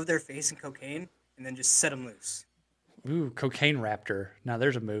just shove their face in cocaine and then just set them loose. Ooh, Cocaine Raptor. Now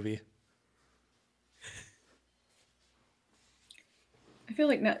there's a movie. I feel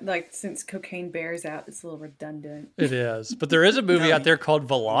like since Cocaine Bear's out, it's a little redundant. It is. But there is a movie out there called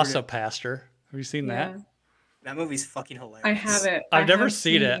Velocipaster. Have you seen that? That movie's fucking hilarious. I haven't. I've never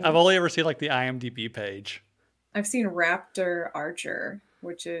seen it. I've only ever seen like the IMDb page. I've seen Raptor Archer,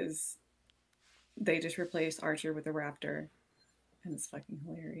 which is they just replaced Archer with a raptor, and it's fucking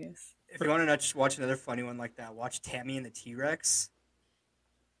hilarious. If you want to watch another funny one like that, watch Tammy and the T-Rex.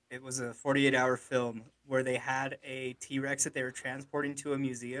 It was a 48-hour film where they had a T-Rex that they were transporting to a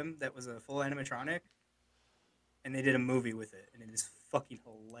museum that was a full animatronic, and they did a movie with it, and it is fucking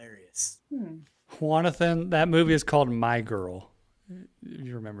hilarious. Jonathan, that movie is called My Girl.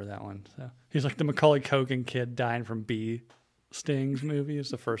 You remember that one? So he's like the Macaulay Culkin kid dying from bee stings movie.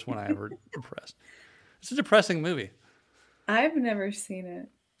 It's the first one I ever impressed. It's a depressing movie. I've never seen it.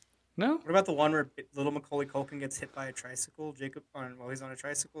 No? What about the one where little Macaulay Culkin gets hit by a tricycle, while he's on a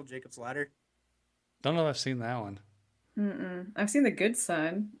tricycle, Jacob's Ladder? Don't know if I've seen that one. I've seen The Good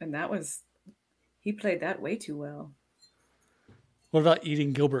Son, and he played that way too well. What about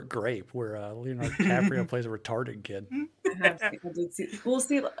Eating Gilbert Grape, where Leonardo DiCaprio plays a retarded kid?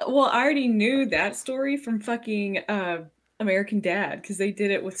 Well, I already knew that story from fucking American Dad, because they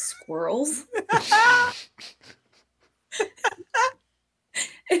did it with squirrels.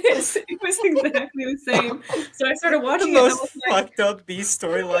 It was exactly the same. So I started watching the most fucked up B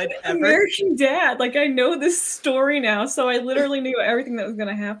storyline ever. American Dad. Like, I know this story now, so I literally knew everything that was going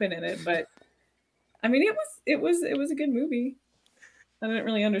to happen in it. But I mean, it was a good movie. I didn't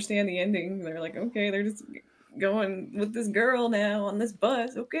really understand the ending. They're like, okay, they're just going with this girl now on this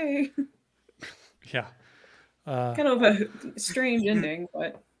bus. Okay. Yeah. Kind of a strange ending,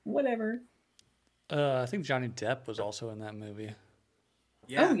 but whatever. I think Johnny Depp was also in that movie.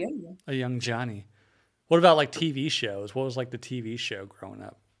 Yeah. Oh yeah. A young Johnny. What about like TV shows? What was like the TV show growing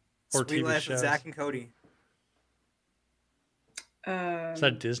up? Or Sweet TV Life shows? of Zach and Cody. Is that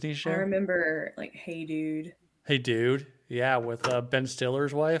a Disney show? I remember like Hey Dude. Hey Dude. Yeah, with Ben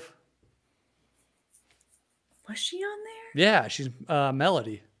Stiller's wife. Was she on there? Yeah, she's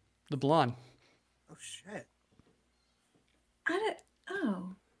Melody, the blonde. Oh shit. I don't.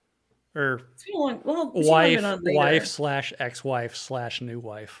 Oh. Or It's been a long. Well, she might have been on later. wife / ex-wife / new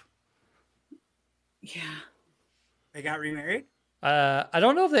wife. Yeah. They got remarried? I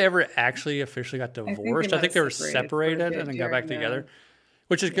don't know if they ever actually officially got divorced. I think they were separated and then got back together,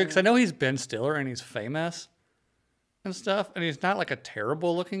 which is good because I know he's Ben Stiller and he's famous and stuff, and he's not like a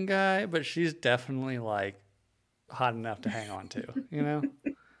terrible looking guy, but she's definitely like hot enough to hang on to, you know?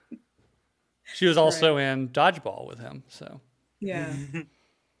 She was also in Dodgeball with him, so. Yeah.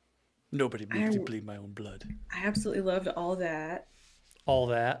 Nobody makes me bleed my own blood. I absolutely loved all that. All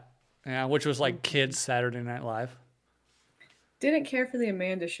that. Yeah, which was like kids Saturday Night Live. Didn't care for the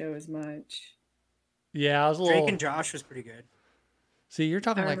Amanda show as much. Yeah, I was a little. Drake and Josh was pretty good. See, you're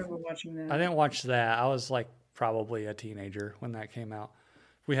talking I like. remember watching that. I didn't watch that. I was like probably a teenager when that came out.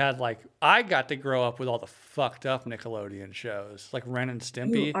 We had like I got to grow up with all the fucked up Nickelodeon shows like Ren and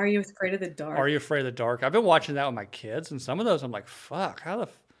Stimpy. Ooh, Are You Afraid of the Dark? Are You Afraid of the Dark? I've been watching that with my kids, and some of those I'm like, fuck, how the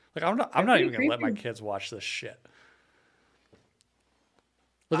like I'm not even gonna let my kids watch this shit.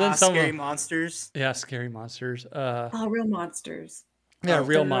 But then some Scary Monsters. Yeah, Scary Monsters. Real Monsters. Yeah,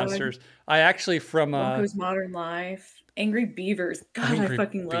 Real Monsters. I actually from Rocko's Modern Life. Angry Beavers. God, Angry I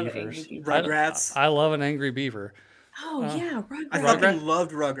fucking love Beavers. Angry Beavers. Rugrats. I love an Angry Beaver. Oh yeah, Rugrats. I fucking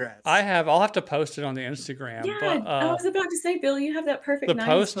loved Rugrats. I'll have to post it on the Instagram. Yeah, but, I was about to say, Bill, you have that perfect the 90s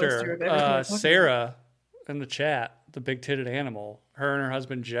poster, of everything we're talking Sarah in the chat, the big titted animal, her and her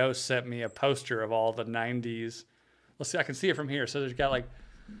husband Joe sent me a poster of all the 90s. Let's see, I can see it from here. So there's got like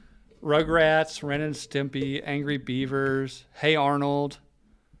Rugrats, Ren and Stimpy, Angry Beavers, Hey Arnold,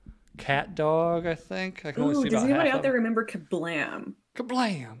 Cat Dog, I think. I can only see does about anybody half out of there them. remember Kablam?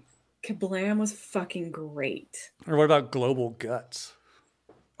 Kablam! Kablam was fucking great. Or what about Global Guts?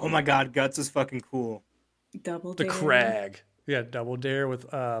 Oh my god, Guts was fucking cool. Double The Dare. Crag. Yeah, Double Dare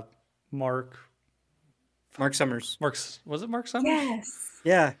with Mark Summers. Was it Mark Summers? Yes.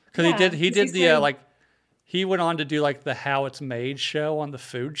 Yeah. Because he did he's the like- he went on to do like the How It's Made show on the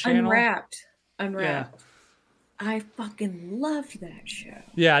Food Channel. Unwrapped. Yeah. I fucking loved that show.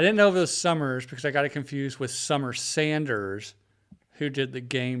 Yeah, I didn't know if it was Summers because I got it confused with Summer Sanders, who did the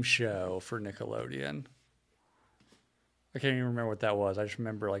game show for Nickelodeon. I can't even remember what that was. I just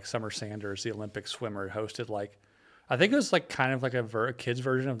remember like Summer Sanders, the Olympic swimmer, hosted like, I think it was like kind of like a kid's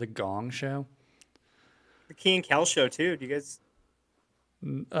version of the Gong Show. The Key and Kel show too. Do you guys?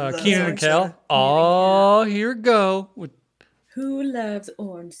 Keenan and Kel. Oh, here we go. Who loves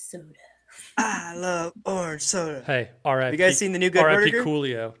orange soda? I love orange soda. Hey, R.I.P. You guys seen the new Good R.I.P. Burger?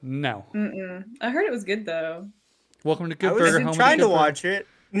 Coolio. No. I heard it was good though. Welcome to Good I Burger. was Home trying of the to Good watch it.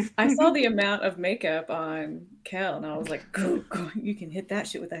 I saw the amount of makeup on Kel, and I was like, go, you can hit that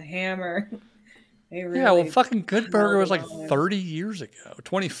shit with a hammer. They really Yeah, well, fucking Good Burger was like on. 30 years ago.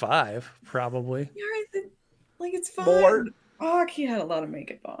 25, probably. You're right, like it's fine. More. Oh, he had a lot of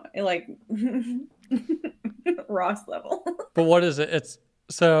makeup on. Like Ross level. But what is it? It's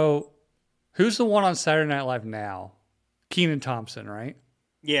so who's the one on Saturday Night Live now? Kenan Thompson, right?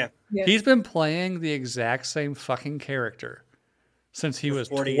 Yeah. Yes. He's been playing the exact same fucking character since he For was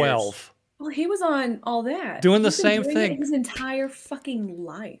 40 12. years. Well, he was on all that. Doing the He's been same doing thing. it his entire fucking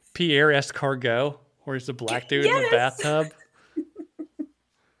life. Pierre Escargot, where he's the black dude in the Yes! bathtub.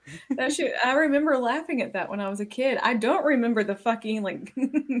 That shit, I remember laughing at that when I was a kid. I don't remember the fucking like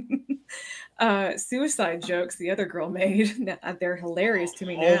suicide jokes the other girl made. They're hilarious to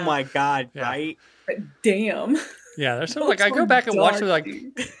me now. Oh my god! Yeah. Right? But damn. Yeah, there's some like I go back and watch it like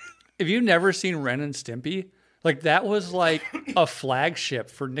if you've never seen Ren and Stimpy, like that was like a flagship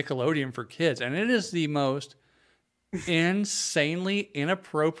for Nickelodeon for kids, and it is the most insanely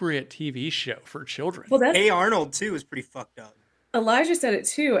inappropriate TV show for children. Well, that's Hey Arnold too was pretty fucked up. Elijah said it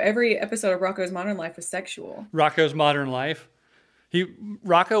too. Every episode of Rocko's Modern Life was sexual. Rocco's Modern Life.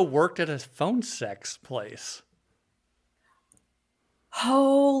 Rocco worked at a phone sex place.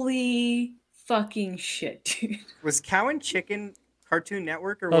 Holy fucking shit, dude. Was Cow and Chicken Cartoon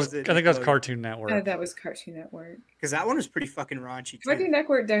Network or I was it? think that was Nickelodeon? Cartoon Network. That was Cartoon Network. Because that one was pretty fucking raunchy too. Cartoon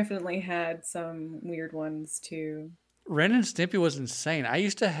Network definitely had some weird ones too. Ren and Stimpy was insane. I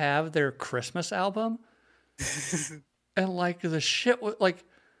used to have their Christmas album, and like the shit was like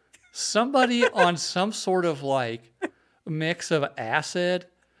somebody on some sort of like mix of acid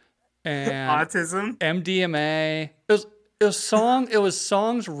and Autism. MDMA. It was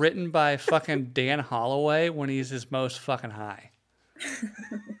songs written by fucking Dan Holloway when he's his most fucking high.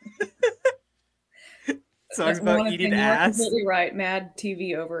 Songs about eating You're ass. completely right. Mad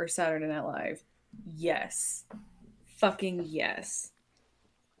TV over Saturday Night Live. Yes. Fucking yes.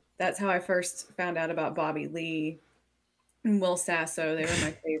 That's how I first found out about Bobby Lee and Will Sasso. They were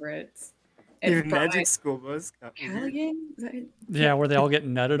my favorites. And Even Magic School Bus. Callaghan? Is that it? Yeah, where they all get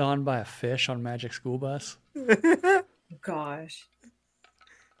nutted on by a fish on Magic School Bus. Gosh.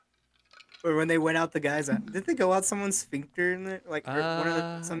 Or when they went out the guy's did they go out someone's sphincter in there? Like one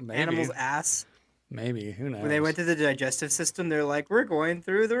of some maybe. animal's ass? Maybe, who knows? When they went to the digestive system, they're like, we're going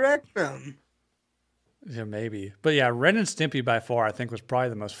through the rectum. Yeah, maybe. But yeah, Ren and Stimpy by far, I think, was probably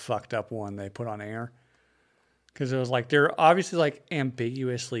the most fucked up one they put on air. Because it was like, they're obviously like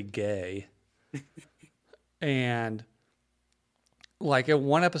ambiguously gay. And like in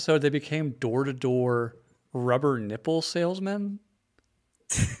one episode, they became door-to-door rubber nipple salesmen.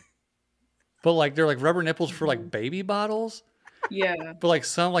 But like, they're like rubber nipples for like baby bottles. Yeah. But like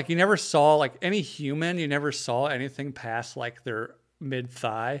some, like you never saw, like any human, you never saw anything past like their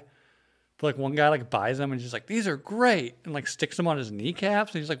mid-thigh. But like one guy like buys them and just like, these are great. And like sticks them on his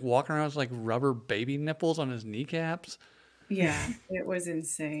kneecaps. And he's like walking around with like rubber baby nipples on his kneecaps. Yeah, it was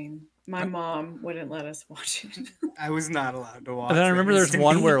insane. My mom wouldn't let us watch it. I was not allowed to watch. And then I remember Ren and there's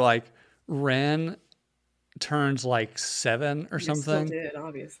one Stimpy. where like Ren turns like 7 or You still something. did,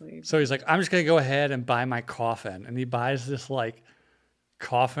 obviously. So he's like, I'm just going to go ahead and buy my coffin. And he buys this like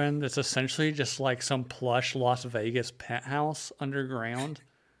coffin that's essentially just like some plush Las Vegas penthouse underground.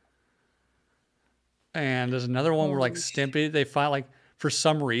 And there's another one where like Holy Stimpy, they find like for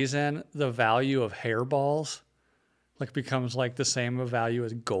some reason the value of hairballs like becomes like the same value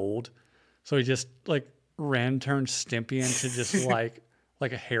as gold. So he just like Ren turns Stimpy into just like a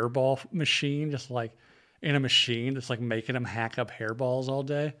hairball machine, just like in a machine, just like making him hack up hairballs all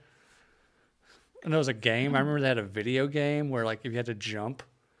day. And there was a game. I remember they had a video game where like if you had to jump,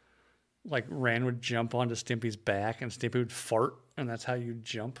 like Ren would jump onto Stimpy's back and Stimpy would fart, and that's how you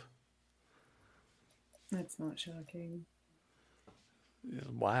jump. That's not shocking. It was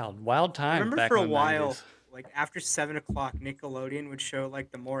wild time. I remember back for in a the while, 90s. like after 7 o'clock, Nickelodeon would show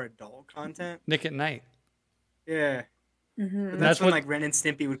like the more adult content. Nick at Night. Yeah. Mm-hmm. But That's that's when what- like Ren and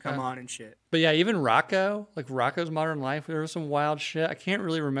Stimpy would come on and shit. But yeah, even Rocco, like Rocco's Modern Life, there was some wild shit. I can't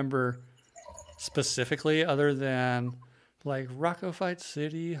really remember specifically other than like Rocco fights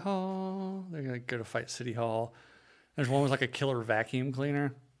City Hall. They're going to go to fight City Hall. There's one with like a killer vacuum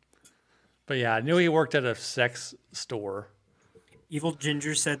cleaner. But yeah, I knew he worked at a sex store. Evil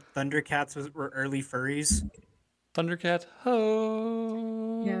Ginger said Thundercats were early furries. Thundercats,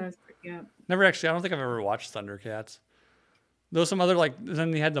 ho! Yeah. Never actually, I don't think I've ever watched Thundercats. There was some other, like,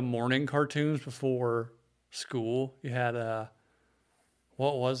 then you had the morning cartoons before school. You had,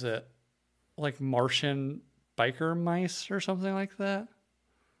 what was it? Like Martian biker mice or something like that?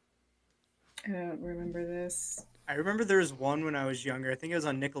 I don't remember this. I remember there was one when I was younger. I think it was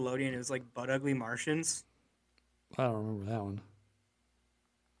on Nickelodeon. It was like Butt Ugly Martians. I don't remember that one.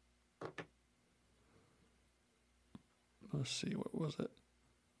 Let's see, what was it?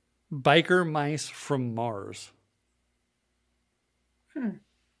 Biker mice from Mars. I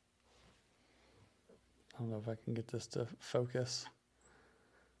don't know if I can get this to focus.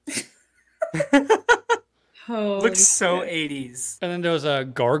 Holy Looks so shit. 80s. And then there was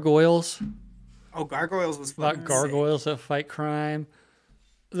Gargoyles. Oh, Gargoyles was fun. About gargoyles that fight crime.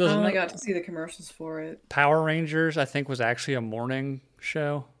 I There's only another- got to see the commercials for it. Power Rangers, I think, was actually a morning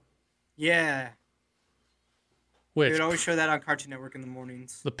show. Yeah. They Which would always show that on Cartoon Network in the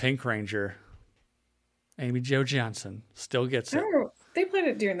mornings. the Pink Ranger, Amy Jo Johnson, still gets I it. remember they played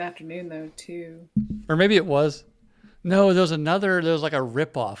it during the afternoon though too. Or maybe it was. No, there was like a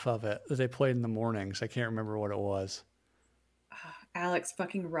ripoff of it that they played in the mornings. I can't remember what it was. Alex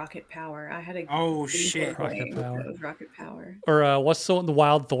fucking Rocket Power. I had a Oh, Game Boy shit. Rocket game Power. that was Rocket Power. Or what's the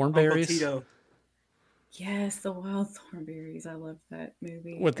Wild Uncle Thornberries? Tito. Yes, the Wild Thornberries. I love that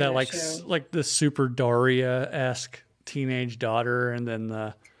movie. With or that like show. like the Super Daria-esque teenage daughter, and then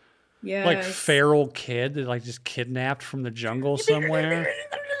the Yes. like feral kid that like just kidnapped from the jungle somewhere.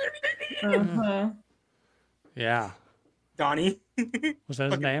 Uh-huh. Yeah. Donnie. Was that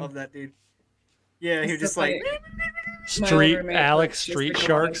his Fucking name? love that dude. Yeah, he was It's just so like, funny. My old Street roommate, Alex, just Street would call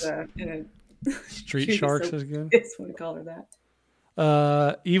Sharks. her that, and Street she was Sharks so is good. pissed when we called her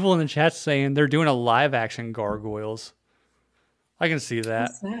that. Evil in the chat saying they're doing a live action Gargoyles. I can see that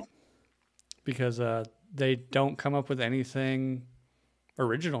What's that? because they don't come up with anything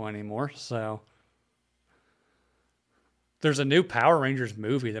original anymore. So there's a new Power Rangers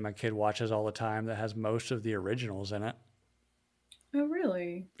movie that my kid watches all the time that has most of the originals in it. Oh,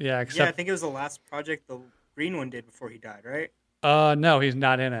 really? Yeah, Yeah, I except think it was the last project the green one did before he died, right? no, he's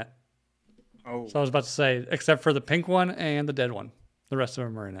not in it. Oh, So I was about to say, except for the pink one and the dead one, the rest of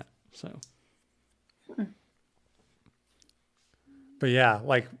them are in it. So, but yeah,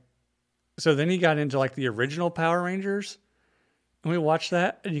 like, so then he got into like the original Power Rangers, and we watched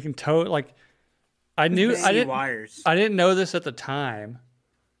that, and you can like, I knew see wires. I didn't know this at the time,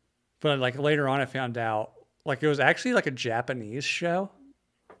 but like later on I found out like it was actually like a Japanese show,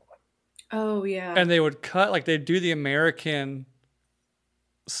 Oh, yeah. and they would cut like they'd do the American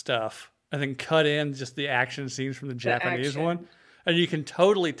stuff and then cut in just the action scenes from the Japanese action. one. And you can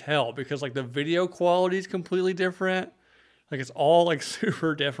totally tell because like the video quality is completely different. Like it's all like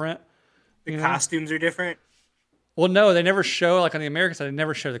super different. The you know? costumes are different. Well, no, they never show like on the American side, they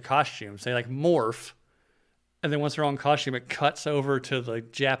never show the costumes. They like morph. And then once they're on costume, it cuts over to the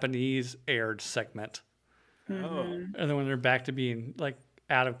Japanese aired segment. Oh, Mhm. And then when they're back to being like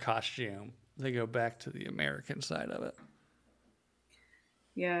out of costume, they go back to the American side of it.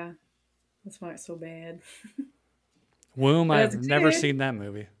 Yeah. That's why it's so bad. Womb, But as I've a never kid- seen that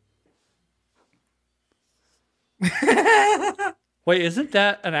movie. Wait, isn't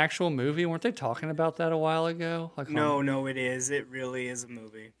that an actual movie? Weren't they talking about that a while ago? Like no, it is. It really is a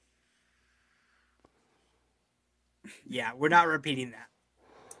movie. Yeah, we're not repeating that.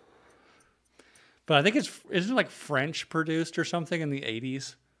 But I think isn't it like French produced or something in the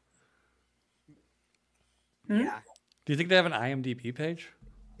 80s? Yeah. Do you think they have an IMDb page?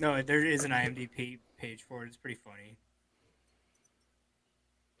 No, there is an IMDb page for it. It's pretty funny.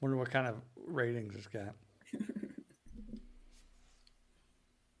 Wonder what kind of ratings it's got.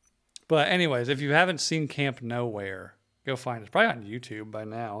 But anyways, if you haven't seen Camp Nowhere, go find it. It's probably on YouTube by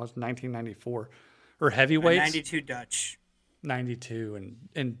now. It's 1994. Or Heavyweights. 92 Dutch. 92 and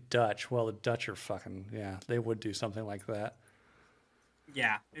in Dutch. Well, the Dutch are fucking, yeah, they would do something like that.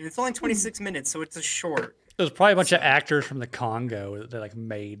 Yeah, and it's only 26 minutes, so it's a short. There's probably a bunch of actors from the Congo that they like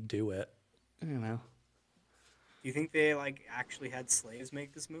made do it. You know. Do you think they like actually had slaves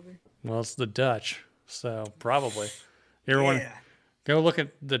make this movie? Well, it's the Dutch, so probably. You ever want to Yeah. go look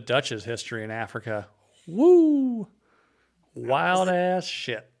at the Dutch's history in Africa? Woo! Wild ass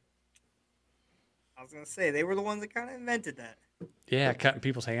shit. I was gonna say they were the ones that kind of invented that. Yeah, cutting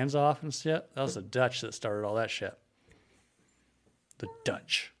people's hands off and shit. That was the Dutch that started all that shit. The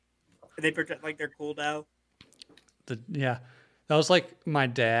Dutch. They pretend like they're cool now. Yeah, that was like my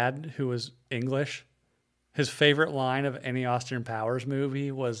dad, who was English. His favorite line of any Austin Powers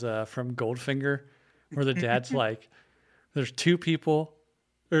movie was from Goldfinger, where the dad's like, there's two people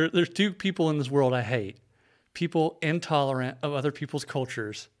in this world I hate. People intolerant of other people's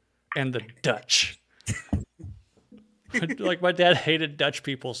cultures and the Dutch. Like my dad hated Dutch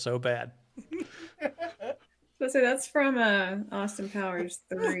people so bad. So that's from Austin Powers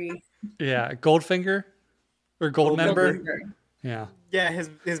 3. Yeah, Goldfinger or Goldmember. Goldfinger. Yeah. Yeah,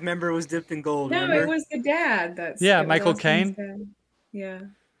 his member was dipped in gold. No, remember? it was the dad. That's Yeah, it was Michael Austin's Caine? dad. Yeah.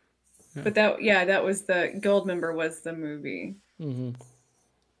 Yeah. But that was the Goldmember was the movie. Mm-hmm.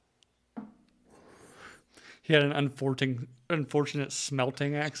 He had an unfortunate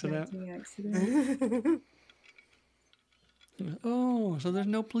smelting accident. Smelting accident. Oh, so there's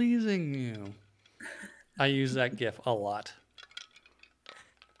no pleasing you. I use that gif a lot.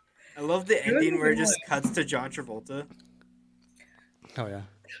 I love the It was ending where it a just good cuts to John Travolta. Oh yeah.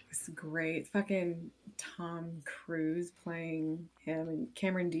 It's great. Fucking Tom Cruise playing him and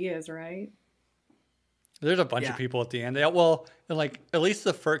Cameron Diaz, right? There's a bunch Yeah. of people at the end. Well, like at least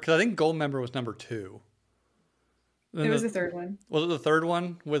the first, because I think Goldmember was number 2. Then It was the third one. Was it the third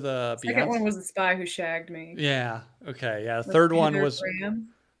one with Second Beyonce? one was The Spy Who Shagged Me. Yeah. Okay. Yeah. The With third one Heather was Graham.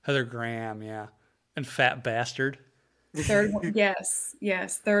 Heather Graham. Yeah. And Fat Bastard. Third one, yes.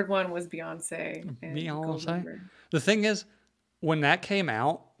 Third one was Beyonce. And Beyonce? Goldmember. The thing is, when that came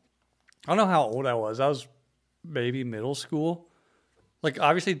out, I don't know how old I was. I was maybe middle school. Like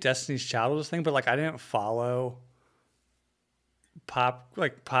obviously Destiny's Child was a thing, but like I didn't follow pop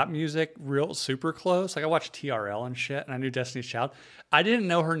music real super close. Like I watched TRL and shit, and I knew Destiny's Child. I didn't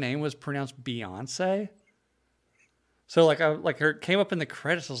know her name was pronounced Beyonce. So like her came up in the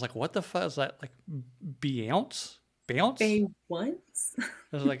credits. I was like, what the fuck is that? Like Bounce? Bounce? They once? I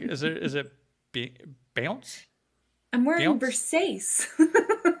was like, is it Bounce? I'm wearing Bounce? Versace.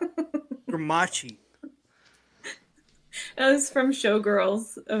 Gramachi. That was from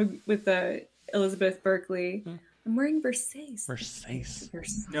Showgirls with Elizabeth Berkley. I'm wearing Versace.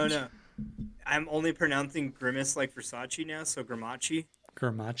 Versace. No. I'm only pronouncing grimace like Versace now, so Gramachi.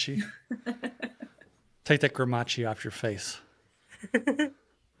 Grimachi. Take that Grimachi off your face.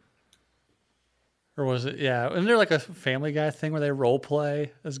 Or was it? Yeah. Isn't there like a Family Guy thing where they role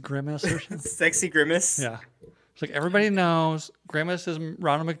play as Grimace or something? Sexy Grimace. Yeah. It's like everybody knows Grimace is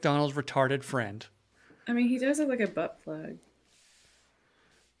Ronald McDonald's retarded friend. I mean, he does look like a butt plug.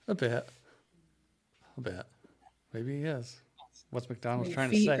 A bit. Maybe he is. What's McDonald's Maybe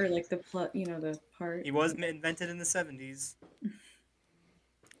trying to feet say? or like the the part. He was invented in the 70s.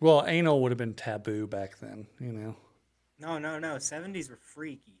 Well, anal would have been taboo back then, you know. No. 70s were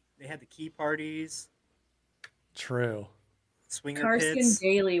freaky. They had the key parties, True. swinger Carson pits.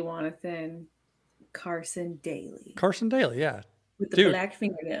 Daly, Jonathan. Carson Daly. Carson Daly, yeah. With the Dude. black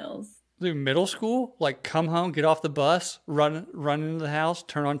fingernails. Dude, middle school, like come home, get off the bus, run into the house,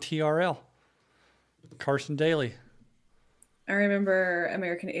 turn on TRL. Carson Daly. I remember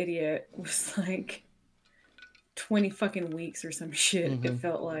American Idiot was like 20 fucking weeks or some shit. It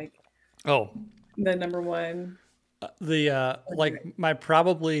felt like Oh, the number one. like my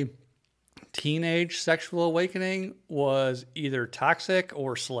probably teenage sexual awakening was either Toxic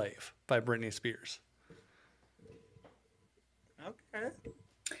or Slave by Britney Spears. Okay.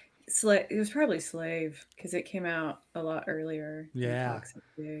 It was probably Slave because it came out a lot earlier. than Yeah. Toxic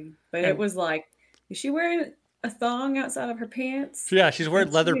did. But it was like, is she wearing a thong outside of her pants? So yeah, she's wearing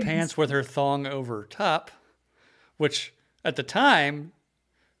That's leather weird. pants with her thong over top, which at the time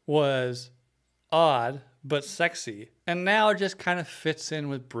was odd but sexy, and now it just kind of fits in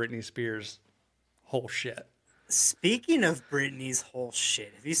with Britney Spears' whole shit. Speaking of Britney's whole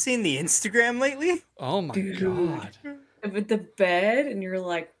shit, have you seen the Instagram lately? Oh my Dude. god. With the bed, and you're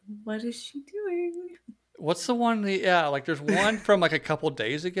like, what is she doing? What's the one? Yeah, like there's one from like a couple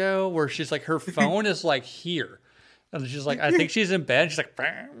days ago where she's like her phone is like here, and she's like, I think she's in bed. She's like,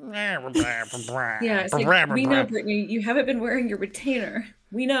 Yeah, it's like, we know, Brittany, you haven't been wearing your retainer.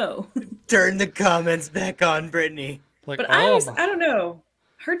 We know. Turn the comments back on, Brittany. like, But oh I don't know.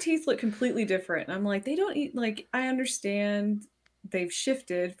 Her teeth look completely different. I'm like, they don't eat, like, I understand they've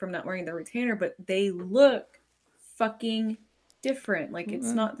shifted from not wearing the retainer, but they look fucking different. Like,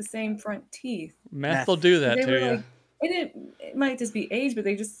 it's not the same front teeth. meth will do that They to were you. like, it might just be age, but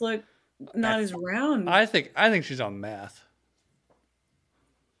they just look not as round. I think she's on meth.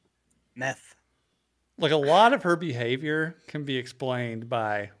 Meth. Like a lot of her behavior can be explained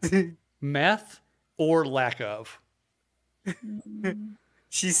by meth or lack of.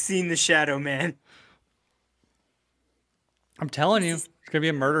 She's seen the Shadow Man. I'm telling you, it's gonna be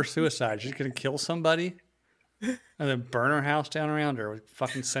a murder-suicide. She's gonna kill somebody and then burn her house down around her with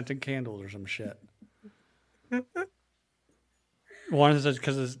fucking scented candles or some shit. One is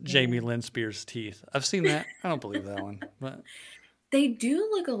because it's Jamie Lynn Spears' teeth. I've seen that. I don't believe that one, but They do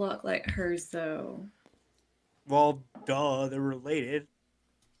look a lot like hers, though. Well, duh, they're related.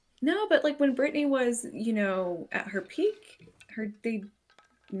 No, but like when Britney was, at her peak, they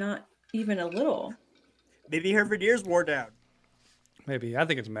not even a little. Maybe her veneers wore down. maybe I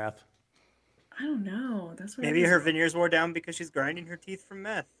think it's meth. I don't know. That's what. Maybe her veneers wore down because she's grinding her teeth from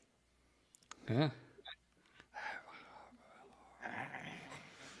meth. Yeah.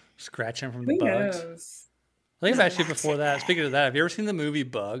 Scratching from the Who bugs. knows? I think I've asked you before that. Speaking of that, have you ever seen the movie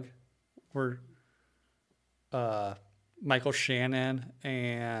Bug, where Michael Shannon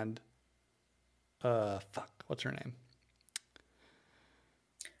and what's her name?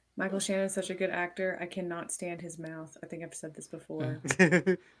 Michael Shannon's such a good actor. I cannot stand his mouth. I think I've said this before.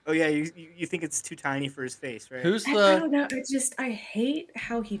 Oh yeah, you think it's too tiny for his face, right? Who's I the don't know. I hate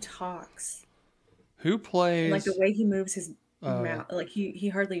how he talks. who plays? Like the way he moves his Oh, mouth. Like he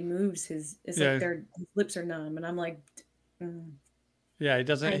hardly moves his. It's Yeah. like his lips are numb, and I'm like, Yeah, he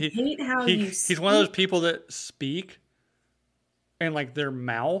doesn't. I He hate how he's one of those people that speak, and like their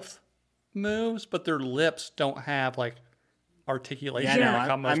mouth moves, but their lips don't have like articulation. Yeah, no, like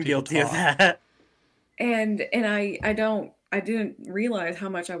how most I'm people guilty of talk. that. And I didn't realize how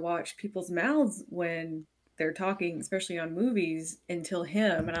much I watch people's mouths when they're talking, especially on movies, until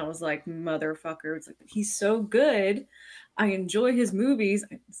him. And I was like, motherfucker, it's like, he's so good. I enjoy his movies.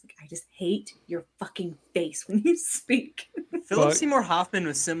 I just hate your fucking face when you speak. Philip But- Seymour Hoffman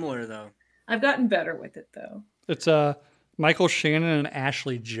was similar though. I've gotten better with it though. It's Michael Shannon and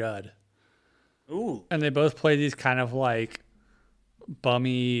Ashley Judd, Ooh. and they both play these kind of like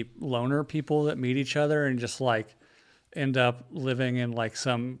bummy loner people that meet each other and just like end up living in like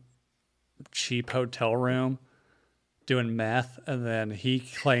some cheap hotel room doing meth, and then he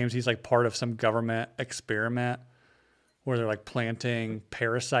claims he's like part of some government experiment where they're like planting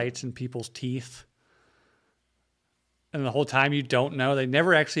parasites in people's teeth, and the whole time you don't know. They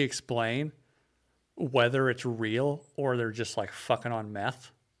never actually explain whether it's real or they're just like fucking on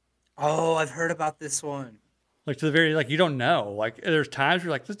meth. Oh, I've heard about this one. Like to the very like you don't know. Like there's times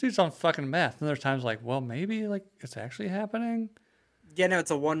you're like this dude's on fucking meth, and there's times like well maybe like it's actually happening. Yeah, no,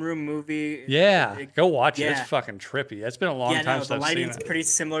 it's a one-room movie. Yeah, go watch it. yeah. It's fucking trippy. It's been a long Yeah, time no, since the I've seen lighting's it. pretty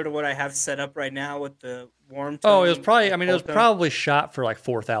similar to what I have set up right now with the warm tone. Oh, it was probably. I mean, it was cold tone. probably shot for like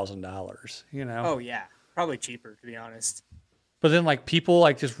 $4,000. You know. Oh yeah, probably cheaper to be honest. But then like people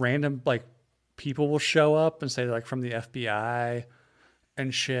like just random like people will show up and say they're like from the FBI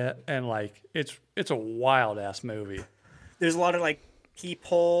and shit, and like it's a wild ass movie. There's a lot of like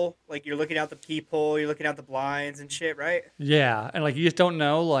peephole, like you're looking out the peephole, you're looking out the blinds and shit, right? Yeah, and like you just don't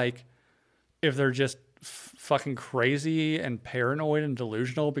know like if they're just fucking crazy and paranoid and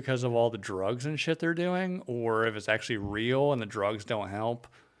delusional because of all the drugs and shit they're doing, or if it's actually real and the drugs don't help,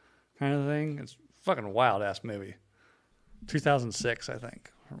 kind of thing. It's a fucking wild ass movie. 2006, I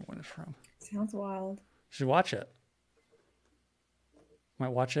think, or when it's from. Sounds wild. You should watch it. Might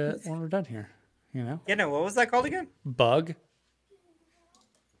watch it when we're done here. You know, Yeah, no, what was that called again? Bug.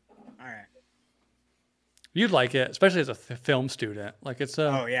 All right. You'd like it, especially as a film student. Like it's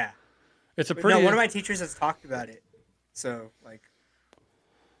a, Oh yeah. it's a But pretty. no, one of my teachers has talked about it. So like,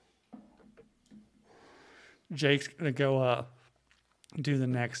 Jake's gonna go do the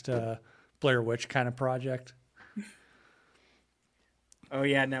next Blair Witch kind of project. oh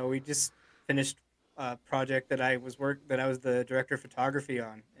yeah, no, we just finished a project that I was the director of photography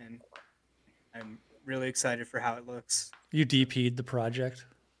on, and I'm really excited for how it looks. You DP'd the project.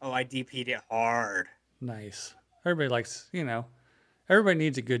 Oh, I DP'd it hard. Nice. Everybody likes, you know, everybody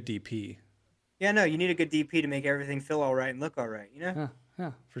needs a good DP. Yeah, no, you need a good DP to make everything feel all right and look all right, you know? Yeah,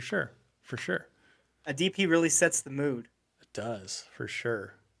 yeah, for sure. For sure. A DP really sets the mood. It does, for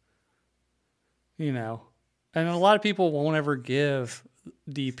sure. You know, and a lot of people won't ever give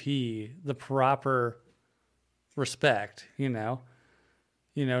DP the proper respect, you know.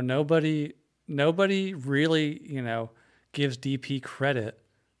 You know, nobody really, you know, gives DP credit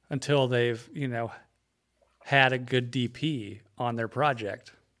until they've, you know, had a good DP on their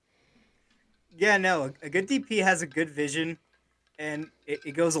project. Yeah, no, a good DP has a good vision, and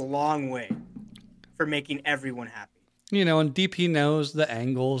it goes a long way for making everyone happy. You know, and DP knows the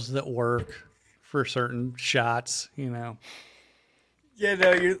angles that work for certain shots, you know. Yeah,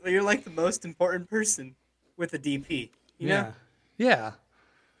 no, you're like the most important person with a DP. You know? Yeah. Yeah.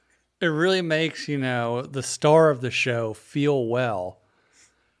 It really makes, you know, the star of the show feel well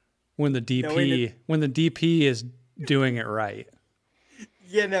when the DP is doing it right.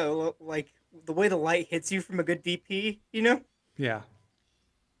 Yeah, no, like the way the light hits you from a good DP, you know, Yeah.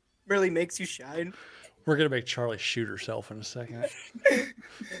 really makes you shine. We're going to make Charlie shoot herself in a second.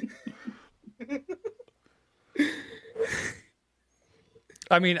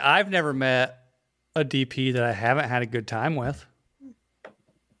 I mean, I've never met a DP that I haven't had a good time with.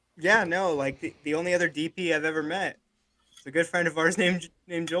 Yeah, no, like the only other DP I've ever met is a good friend of ours named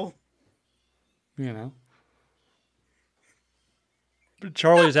Joel. You know. But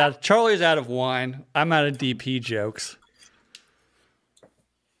Charlie's out of wine. I'm out of DP jokes.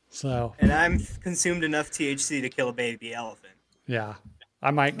 So, And I'm consumed enough THC to kill a baby elephant. yeah. I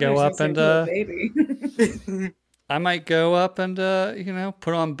might go up and baby. I might go up and you know,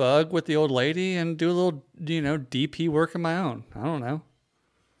 put on Bug with the old lady and do a little, you know, DP work of my own. I don't know.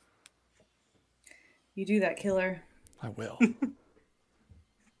 You do that, killer. I will.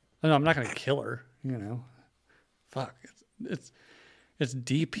 No, I'm not going to kill her, you know. Fuck. It's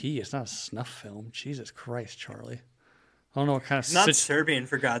DP. It's not a snuff film. Jesus Christ, Charlie. I don't know what kind of It's not Serbian,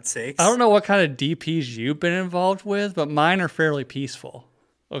 for God's sakes. I don't know what kind of DPs you've been involved with, but mine are fairly peaceful.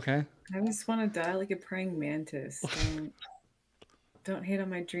 Okay? I just want to die like a praying mantis. Don't hate on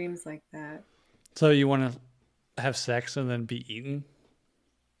my dreams like that. So you want to have sex and then be eaten?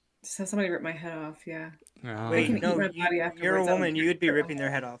 Just have somebody rip my head off, yeah. Oh, Wait, can eat no, my body you're a afterwards. I woman. don't You'd be care. ripping their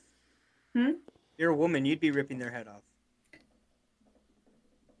head off. You're a woman. You'd be ripping their head off.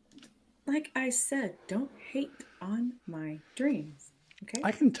 Like I said, don't hate on my dreams. Okay?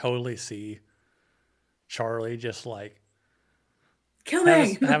 I can totally see Charlie just like Kill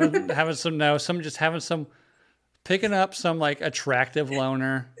me! having some picking up some like attractive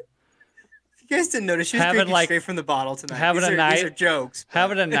loner, If you guys didn't notice, she was Having, drinking like- straight from the bottle tonight. having these a are, night- These are jokes. but-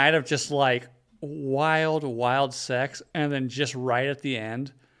 having a night of just like wild sex, and then just right at the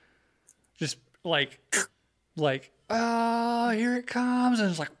end, just like oh, here it comes, and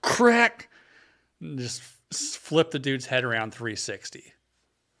it's like crack, and just flip the dude's head around 360.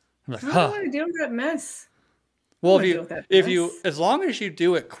 I'm like, I don't huh. want to deal with that mess. Well, wanna deal with that mess. as long as you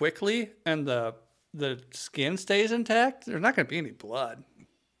do it quickly and the skin stays intact, there's not going to be any blood.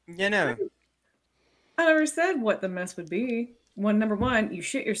 Yeah, no. I never said what the mess would be. Number one, you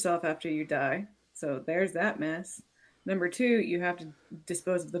shit yourself after you die. So there's that mess. Number two, you have to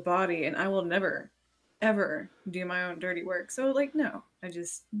dispose of the body, and I will never, ever do my own dirty work. So, like, no.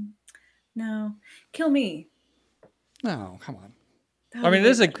 No. Kill me. No, come on. That I would mean, be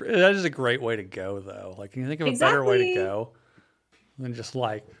that is a great way to go, though. Like, can you think of a better way to go than just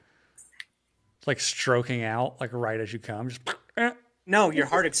like stroking out, like right as you come? Just No, your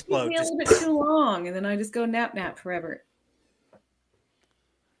heart Takes explodes. me a little bit too long, and then I just go nap forever.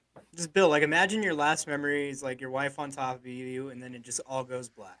 Just Bill, like imagine your last memory is like your wife on top of you, and then it just all goes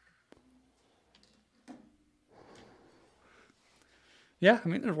black. yeah. I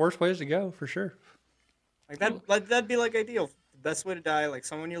mean, there's worse ways to go for sure. Like that'd be like ideal. The best way to die, like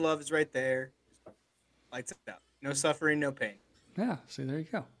someone you love is right there, lights it out, no suffering, no pain. Yeah. See, there you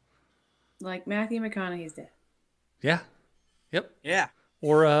go. Like Matthew McConaughey's dead. Yeah. Yep. Yeah,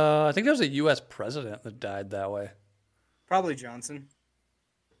 Or I think there was a U.S. president that died that way. probably Johnson.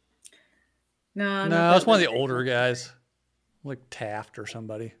 No, No, it's one of the older guys, like Taft or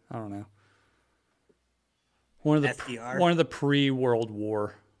somebody. I don't know. One of FDR. the pre-World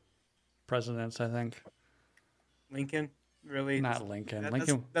War presidents, I think. Lincoln, really? Not Lincoln.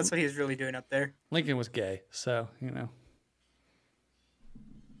 That's what he was really doing up there. Lincoln was gay, so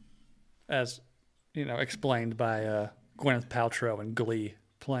as explained by Gwyneth Paltrow in Glee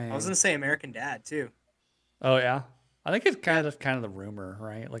playing. I was gonna say American Dad too. Oh yeah, I think it's kind of the rumor,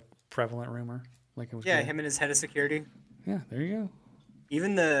 right? Like prevalent rumor. Lincoln was Yeah, gay. him and his head of security. Yeah, there you go.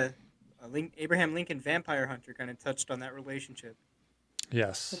 Even the Abraham Lincoln vampire hunter kind of touched on that relationship.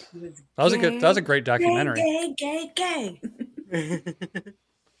 Yes, that was a great documentary. Gay.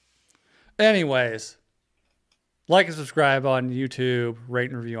 Anyways, like and subscribe on YouTube, rate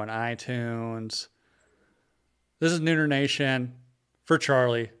and review on iTunes. This is Nooner Nation for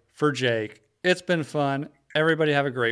Charlie, for Jake. It's been fun. Everybody have a great